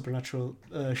there's a supernatural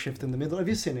shift in the middle. Have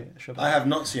you seen it, Chavonne? I have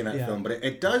not seen that film, but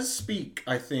it does speak,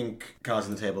 I think, Cards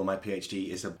on the Table, my PhD,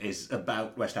 is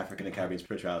about West African and Caribbean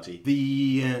spirituality.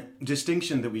 The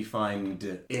distinction that we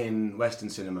find in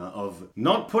Western cinema of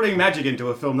not putting magic into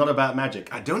a film not about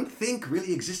magic, I don't think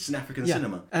really exists in African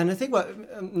cinema. And I think,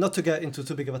 not to get into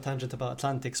too big of a tangent about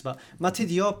Atlantics, but Mati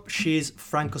Diop, she's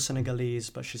Franco-Senegalese,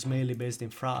 but she's mainly based in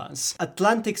France.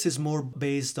 Atlantics is more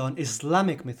based on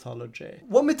Islamic mythology.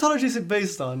 What mythology is it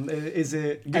based on? Is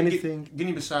it anything?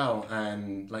 Guinea-Bissau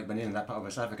and like Benin and that part of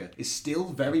West Africa is still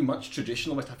very much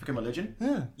traditional West African religion.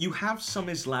 Yeah. You have some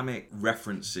Islamic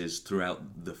references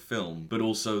throughout the film, but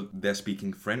also they're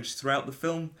speaking French throughout the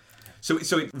film. So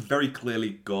it very clearly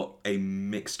got a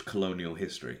mixed colonial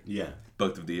history. Yeah.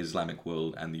 Both of the Islamic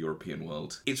world and the European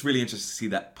world. It's really interesting to see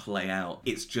that play out.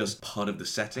 It's just part of the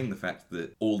setting, the fact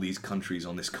that all these countries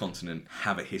on this continent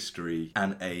have a history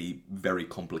and a very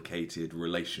complicated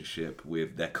relationship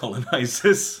with their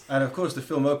colonizers. And of course the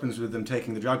film opens with them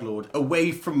taking the drug lord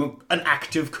away from an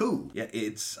active coup. Yeah,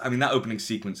 that opening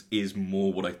sequence is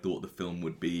more what I thought the film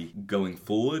would be going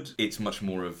forward. It's much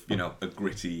more of, a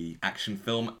gritty action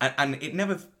film. And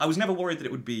I was never worried that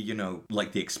it would be,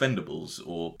 like The Expendables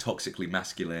or Toxically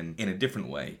Masculine in a different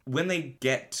way. When they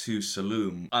get to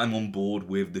Saloum, I'm on board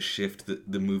with the shift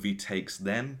that the movie takes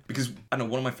then. Because, I know,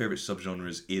 one of my favourite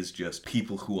subgenres is just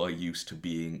people who are used to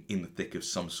being in the thick of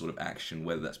some sort of action,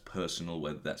 whether that's personal,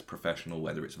 whether that's professional,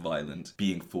 whether it's violent,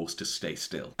 being forced to stay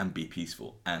still and be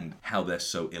peaceful, and how they're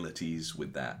so ill at ease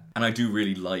with that. And I do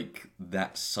really like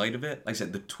that side of it. Like I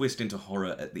said, the twist into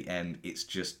horror at the end, it's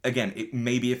just, again,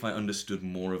 maybe if I understood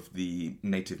more of the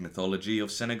native mythology of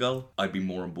Senegal, I'd be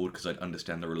more on board because to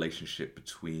understand the relationship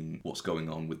between what's going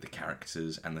on with the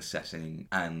characters and the setting,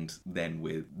 and then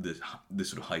with the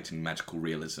sort of heightened magical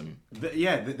realism.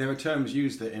 There are terms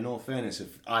used that, in all fairness,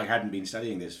 if I hadn't been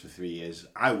studying this for 3 years,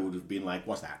 I would have been like,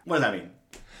 what's that? What does that mean?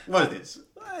 What is this?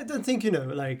 I don't think, you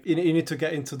need to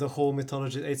get into the whole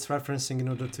mythology it's referencing in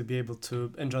order to be able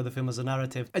to enjoy the film as a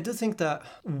narrative. I do think that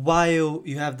while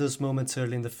you have those moments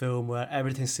early in the film where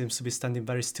everything seems to be standing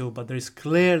very still, but there is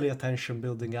clearly a tension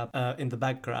building up in the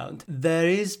background, there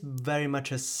is very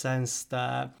much a sense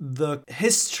that the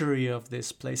history of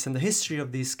this place and the history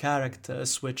of these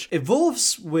characters, which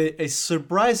evolves with a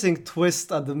surprising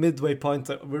twist at the midway point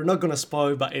that we're not going to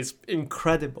spoil, but it's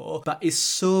incredible, but is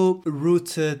so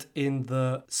rooted in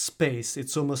the space.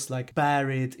 It's almost like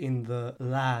buried in the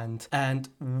land. And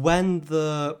when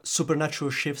the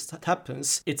supernatural shift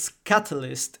happens, its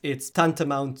catalyst, it's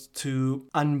tantamount to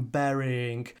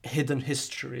unburying hidden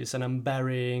histories and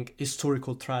unburying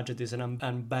historical tragedies and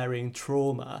unburying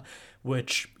trauma,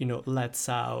 which, lets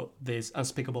out this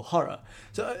unspeakable horror.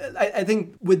 So I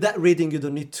think with that reading, you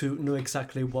don't need to know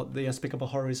exactly what the unspeakable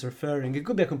horror is referring. It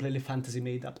could be a completely fantasy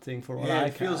made-up thing for all I care.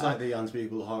 It feels like the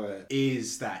unspeakable horror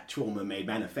is that trauma made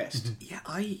manifest. Yeah,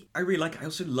 I really like it. I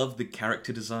also love the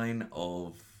character design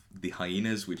of the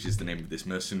hyenas, which is the name of this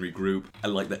mercenary group. I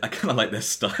kind of like their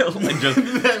style.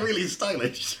 They're really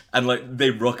stylish. And they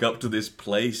rock up to this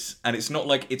place, and it's not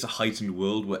like it's a heightened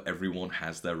world where everyone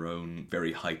has their own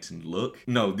very heightened look.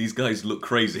 No, these guys look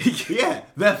crazy. Yeah,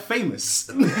 they're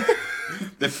famous.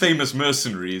 They're famous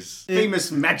mercenaries. Famous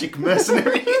magic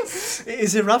mercenaries.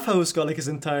 Is it Rafa who's got his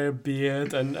entire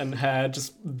beard and hair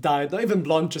just dyed, not even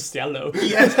blonde, just yellow?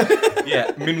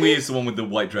 Yeah, Minwi is the one with the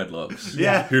white dreadlocks.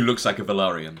 Yeah. Who looks like a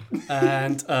Valarian.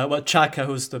 And Chaka,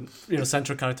 who's the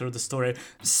central character of the story,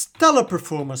 stellar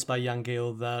performance by Young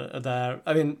Gil there.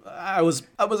 I mean, I was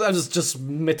just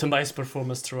smitten by his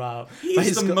performance throughout.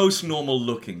 He's the most normal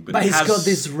looking, but he's got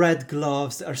these red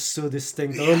gloves that are so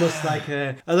distinct. They're almost like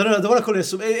I don't want to call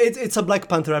it it's a Black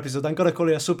Panther episode. I'm gonna call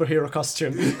it a superhero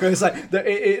costume because there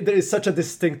is such a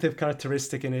distinctive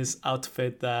characteristic in his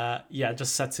outfit that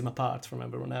just sets him apart from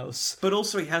everyone else. But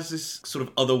also he has this sort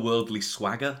of otherworldly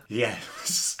swagger.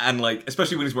 Yes. And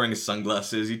especially when he's wearing his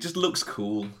sunglasses, he just looks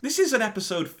cool. This is an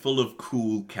episode full of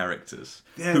cool characters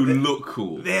who look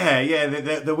cool. Yeah,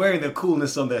 they're wearing their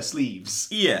coolness on their sleeves.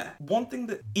 Yeah. One thing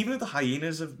that, even though the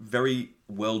hyenas are very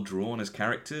well drawn as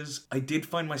characters, I did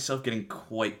find myself getting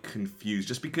quite confused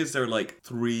just because they're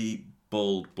three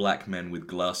bald black men with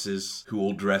glasses who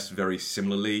all dress very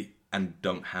similarly and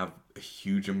don't have a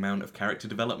huge amount of character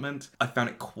development. I found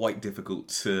it quite difficult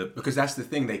to... Because that's the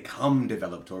thing, they come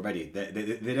developed already.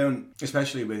 They don't,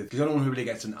 especially with... Because the only one who really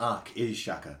gets an arc is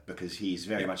Shaka, because he's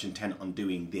very much intent on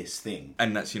doing this thing.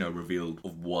 And that's, revealed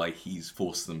of why he's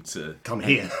forced them to... Come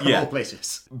here, of all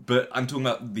places. But I'm talking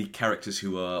about the characters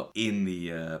who are in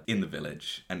the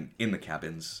village and in the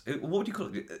cabins. What would you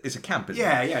call it? It's a camp, isn't it?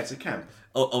 Yeah, it's a camp.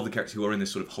 Of the characters who are in this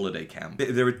sort of holiday camp.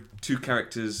 There are two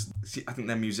characters, I think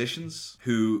they're musicians,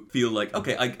 who feel like,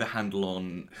 okay, I get a handle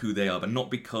on who they are, but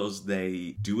not because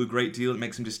they do a great deal. It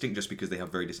makes them distinct just because they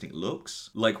have very distinct looks.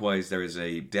 Likewise, there is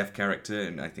a deaf character,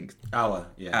 and I think... Awa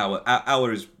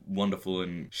is wonderful,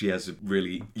 and she has a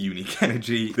really unique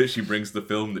energy that she brings to the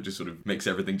film that just sort of makes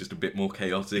everything just a bit more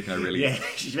chaotic. And I really... Yeah,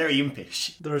 she's very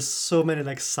impish. There's so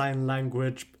many sign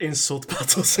language insult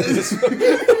battles in this film.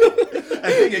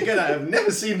 I think, again, I have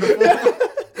never seen before.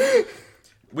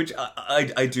 Which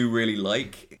I do really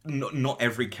like. Not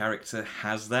every character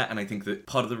has that, and I think that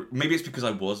part of the... Maybe it's because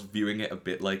I was viewing it a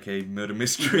bit like a murder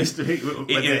mystery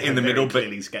in the middle, but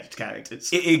clearly sketched characters.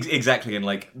 Exactly,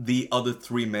 and the other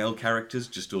three male characters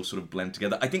just all sort of blend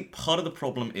together. I think part of the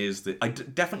problem is that I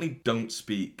definitely don't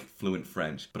speak fluent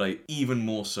French, but I even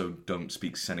more so don't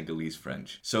speak Senegalese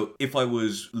French. So if I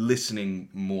was listening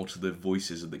more to the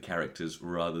voices of the characters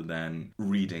rather than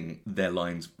reading their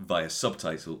lines via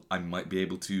subtitle, I might be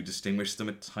able to distinguish them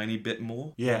a tiny bit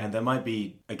more. Yeah, and there might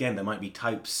be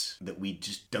types that we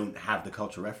just don't have the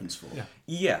cultural reference for.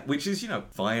 Yeah, which is,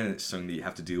 fine, and it's something that you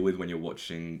have to deal with when you're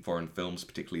watching foreign films,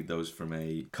 particularly those from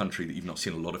a country that you've not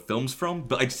seen a lot of films from.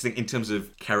 But I just think in terms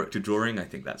of character drawing, I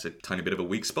think that's a tiny bit of a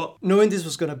weak spot. Knowing this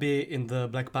was going to be in the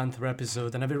Black Panther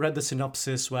episode, and having read the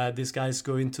synopsis where these guys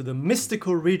go into the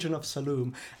mystical region of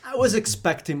Saloum, I was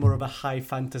expecting more of a high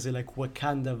fantasy,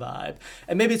 Wakanda vibe.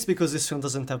 And maybe it's because this film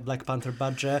doesn't have Black Panther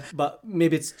budget, but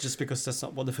maybe it's just because that's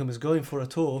not what the film is going for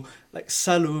at all. Like,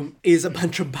 Saloum is a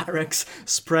bunch of barracks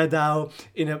spread out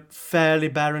in a fairly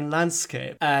barren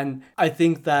landscape. And I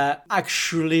think that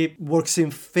actually works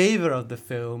in favor of the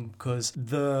film because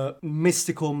the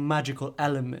mystical, magical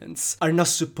elements are not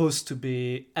supposed to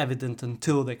be evident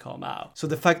until they come out. So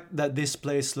the fact that this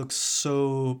place looks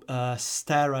so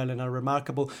sterile and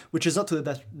unremarkable, which is not to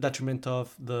the detriment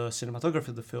of the cinematography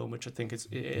of the film, which I think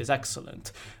is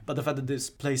excellent, but the fact that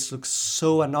this place looks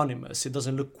so anonymous, it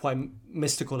doesn't look quite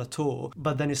mystical at all.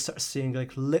 But then you start seeing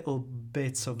like little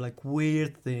bits of like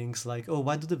weird things, like, oh,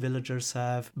 why do the villagers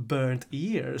have burnt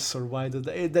ears, or why do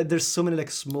they? There's so many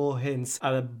like small hints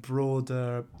at a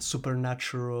broader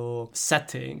supernatural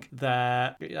setting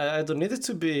that I don't need it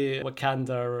to be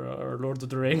Wakanda or Lord of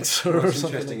the Rings or What's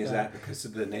something interesting like is that because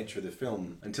of the nature of the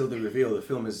film, until the reveal, the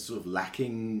film is sort of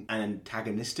lacking an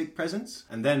antagonistic presence,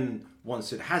 and then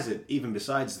once it has it, even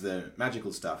besides the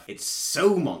magical stuff, it's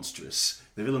so monstrous.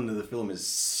 The villain of the film is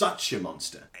such a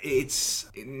monster. It's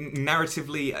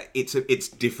narratively, it's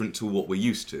different to what we're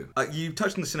used to. You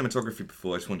touched on the cinematography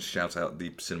before. I just want to shout out the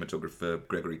cinematographer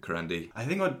Gregory Karandi. I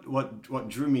think what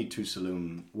drew me to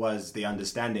Saloum was the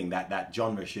understanding that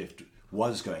genre shift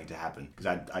was going to happen, because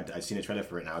I'd seen a trailer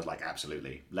for it and I was like,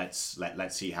 absolutely, let's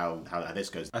see how this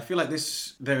goes. I feel like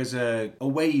there is a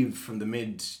wave from the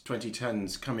mid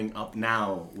 2010s coming up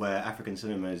now where African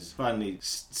cinema is finally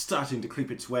starting to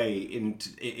creep its way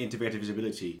into greater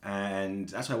visibility, and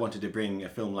that's why I wanted to bring a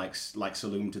film like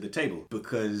Saloum to the table,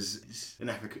 because it's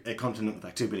a continent with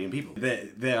like 2 billion people.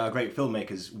 There are great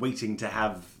filmmakers waiting to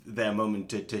have their moment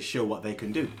to show what they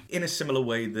can do. In a similar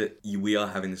way that we are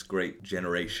having this great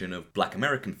generation of Black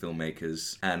American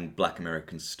filmmakers and Black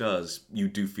American stars, you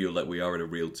do feel like we are at a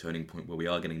real turning point where we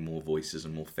are getting more voices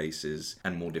and more faces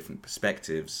and more different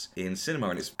perspectives in cinema.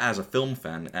 And it's, as a film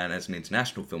fan and as an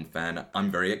international film fan,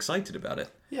 I'm very excited about it.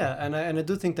 Yeah, and I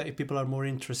do think that if people are more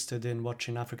interested in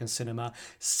watching African cinema,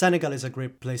 Senegal is a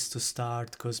great place to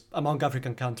start, because among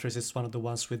African countries, it's one of the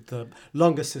ones with the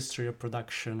longest history of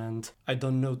production. And I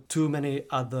don't know too many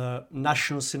other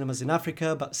national cinemas in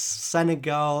Africa, but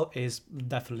Senegal is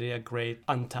definitely a great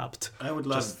untapped. I would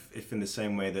love if, in the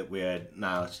same way that we're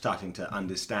now starting to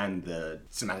understand the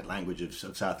cinematic language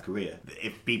of South Korea,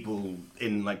 if people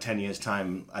in like 10 years'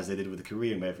 time, as they did with the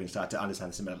Korean wave, can start to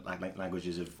understand the cinematic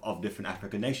languages of different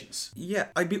African nations. Yeah,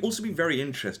 I'd also be very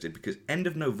interested, because end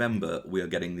of November we are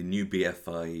getting the new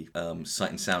BFI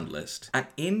Sight and Sound list, and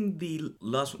in the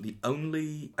last one,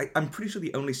 I'm pretty sure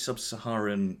the only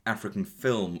sub-Saharan African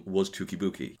film was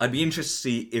Tukibuki. I'd be interested to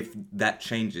see if that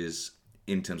changes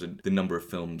in terms of the number of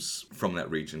films from that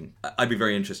region. I'd be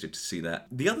very interested to see that.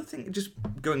 The other thing, just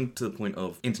going to the point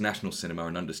of international cinema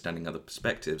and understanding other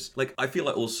perspectives, like, I feel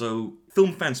like also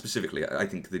film fans specifically, I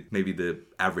think that maybe the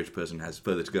average person has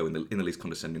further to go in the least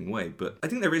condescending way, but I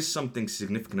think there is something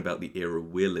significant about the era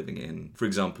we're living in. For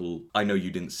example, I know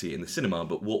you didn't see it in the cinema,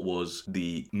 but what was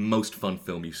the most fun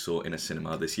film you saw in a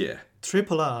cinema this year?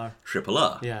 Triple R. Triple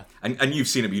R. Yeah. And you've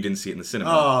seen it, but you didn't see it in the cinema.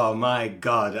 Oh my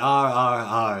God.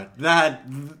 RRR.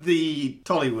 The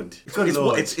Tollywood. Good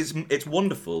Lord. It's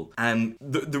wonderful. And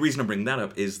the reason I bring that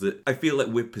up is that I feel like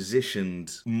we're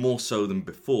positioned more so than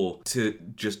before to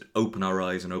just open our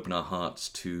eyes and open our hearts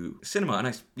to cinema. And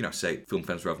I say film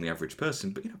fans rather than the average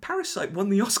person, but Parasite won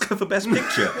the Oscar for Best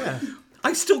Picture. Yeah.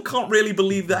 I still can't really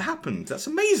believe that happened. That's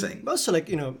amazing. But also,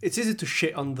 it's easy to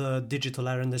shit on the digital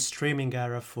era and the streaming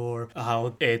era for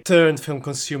how it turned film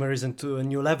consumerism to a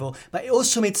new level. But it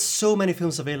also made so many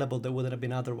films available that wouldn't have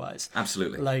been otherwise.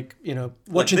 Absolutely.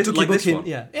 Watching Tukibuki.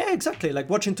 Yeah, exactly. Like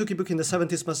watching Tukibuki in the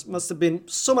 70s must have been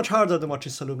so much harder than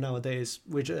watching Saloum nowadays,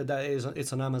 which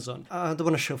it's on Amazon. I don't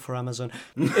want to show for Amazon.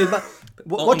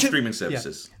 On streaming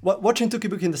services. Yeah, watching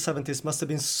Tukibuki in the 70s must have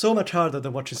been so much harder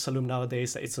than watching Saloum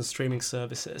nowadays that it's on streaming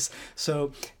services.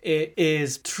 So it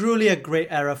is truly a great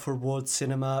era for world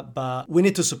cinema, but we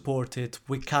need to support it.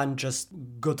 We can't just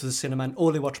go to the cinema and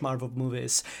only watch Marvel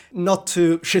movies. Not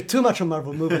to shit too much on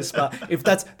Marvel movies, but if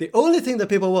that's the only thing that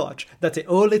people watch, that's the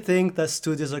only thing that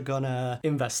studios are gonna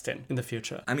invest in the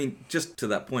future. I mean, just to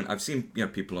that point, I've seen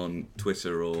people on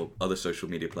Twitter or other social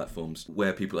media platforms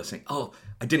where people are saying, "Oh,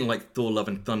 I didn't like Thor: Love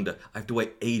and Thunder. I have to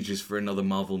wait ages for another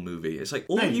Marvel movie." It's like,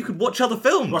 you could watch other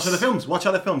films. Watch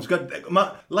other films. Good.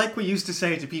 Like we used to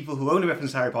say to people who only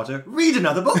reference Harry Potter, read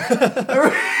another book.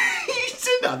 Read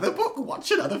another book.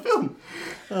 Watch another film.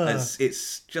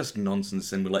 It's just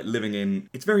nonsense, and we're living in...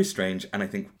 It's very strange, and I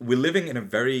think we're living in a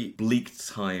very bleak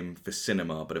time for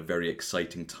cinema, but a very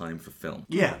exciting time for film.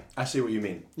 Yeah, I see what you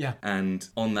mean. Yeah. And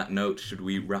on that note, should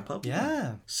we wrap up?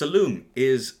 Yeah. Saloum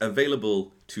is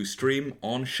available to stream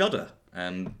on Shudder.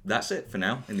 And that's it for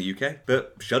now in the UK.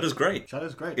 But Shudder's great.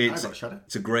 Shudder's great. I got Shudder.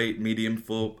 It's a great medium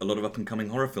for a lot of up-and-coming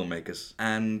horror filmmakers.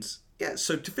 And yeah,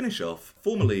 so to finish off,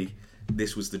 formerly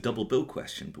this was the double bill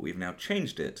question, but we've now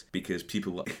changed it because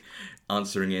people were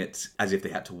answering it as if they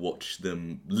had to watch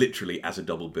them literally as a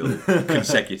double bill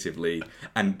consecutively,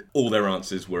 and all their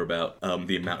answers were about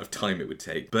the amount of time it would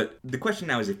take. But the question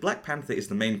now is, if Black Panther is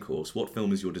the main course, what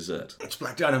film is your dessert? It's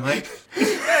Black Dynamite.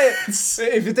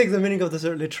 If you take the meaning of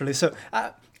dessert literally. So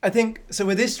I think, so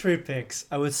with these 3 picks,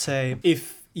 I would say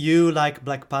if you like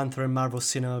Black Panther and Marvel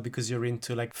cinema because you're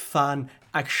into like fun,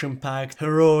 action-packed,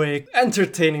 heroic,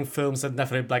 entertaining films, then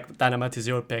definitely Black Dynamite is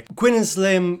your pick. Queen and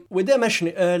Slim, we did mention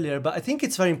it earlier, but I think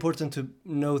it's very important to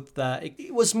note that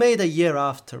it was made a year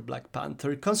after Black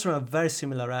Panther. It comes from a very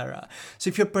similar era. So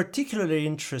if you're particularly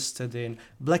interested in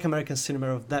Black American cinema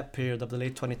of that period of the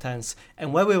late 2010s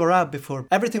and where we were at before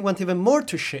everything went even more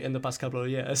to shit in the past couple of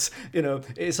years,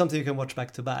 it's something you can watch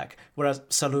back to back. Whereas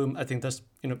Saloon, I think there's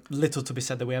little to be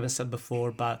said that we haven't said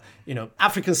before, but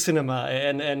African cinema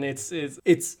and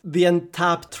it's the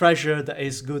untapped treasure that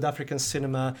is good African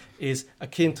cinema is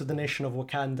akin to the nation of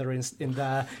Wakanda in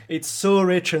that it's so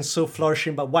rich and so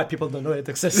flourishing, but white people don't know it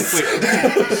exists.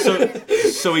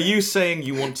 So are you saying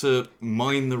you want to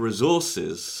mine the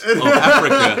resources of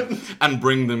Africa and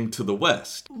bring them to the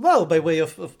West? Well, by way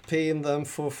of paying them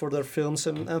for their films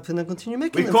and then continue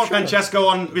making them. We've caught Francesco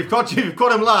on. We've caught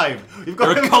him live.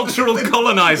 You're a cultural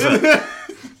colonizer.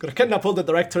 Gonna kidnap all the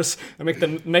directors and make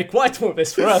them make white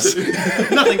movies for us.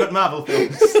 Nothing but Marvel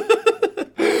films.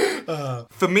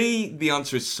 For me, the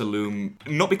answer is Saloon.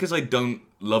 Not because I don't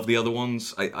love the other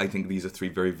ones. I think these are 3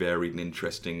 very varied and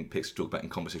interesting picks to talk about in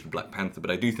conversation with Black Panther.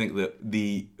 But I do think that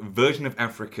the version of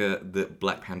Africa that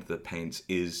Black Panther paints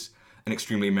is an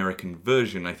extremely American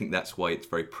version. I think that's why it's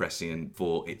very prescient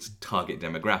for its target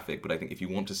demographic. But I think if you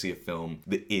want to see a film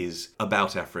that is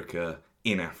about Africa,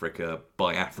 in Africa,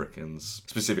 by Africans,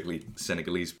 specifically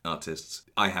Senegalese artists,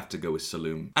 I have to go with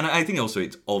Saloon. And I think also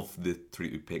it's, of the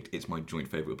 3 we picked, it's my joint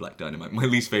favourite with Black Dynamite. My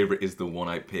least favourite is the one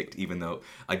I picked, even though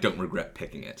I don't regret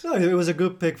picking it. No, it was a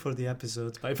good pick for the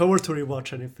episode, but if I were to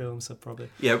rewatch any films, I'd probably...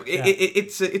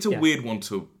 It's a weird one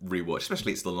to rewatch,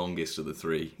 especially it's the longest of the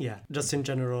 3. Yeah, just in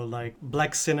general, like,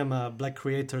 black cinema, black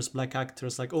creators, black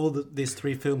actors, like, all these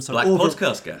 3 films are Black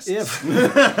podcast guests.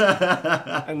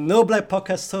 Yeah. And no black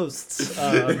podcast hosts.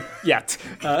 Yet.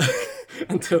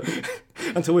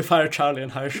 Until we fire Charlie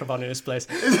and hire Chavonne in his place.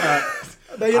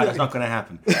 That's not going to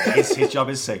happen. His job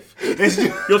is safe.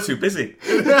 You're too busy.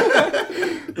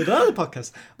 With another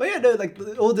podcast. But yeah, no, like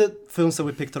all the films that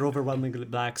we picked are overwhelmingly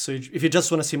black. So if you just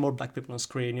want to see more black people on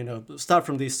screen, start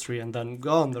from these 3 and then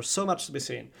go on. There's so much to be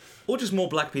seen. Or just more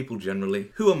black people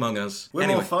generally. Who among us? We're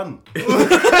more fun.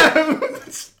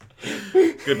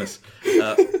 Goodness.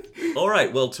 All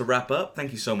right, well, to wrap up,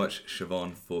 thank you so much,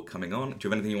 Chavonne, for coming on. Do you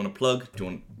have anything you want to plug? Do you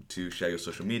want to share your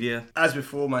social media? As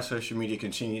before, my social media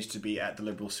continues to be at The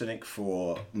Liberal Cynic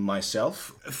for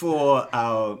myself. For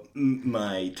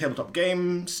my tabletop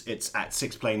games, it's at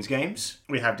Six Planes Games.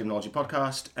 We have Demonology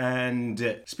Podcast.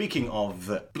 And speaking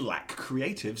of black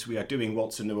creatives, we are doing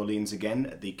Waltz in New Orleans again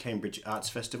at the Cambridge Arts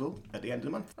Festival at the end of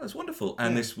the month. That's wonderful.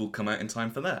 And this will come out in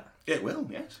time for that. It will,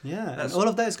 yes. Yeah, and all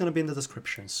of that is going to be in the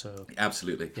description, so...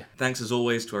 Absolutely. Yeah. Thanks, as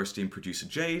always, to our esteemed producer,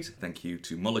 Jade. Thank you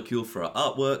to Molecule for our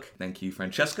artwork. Thank you,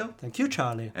 Francesco. Thank you,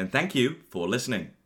 Charlie. And thank you for listening.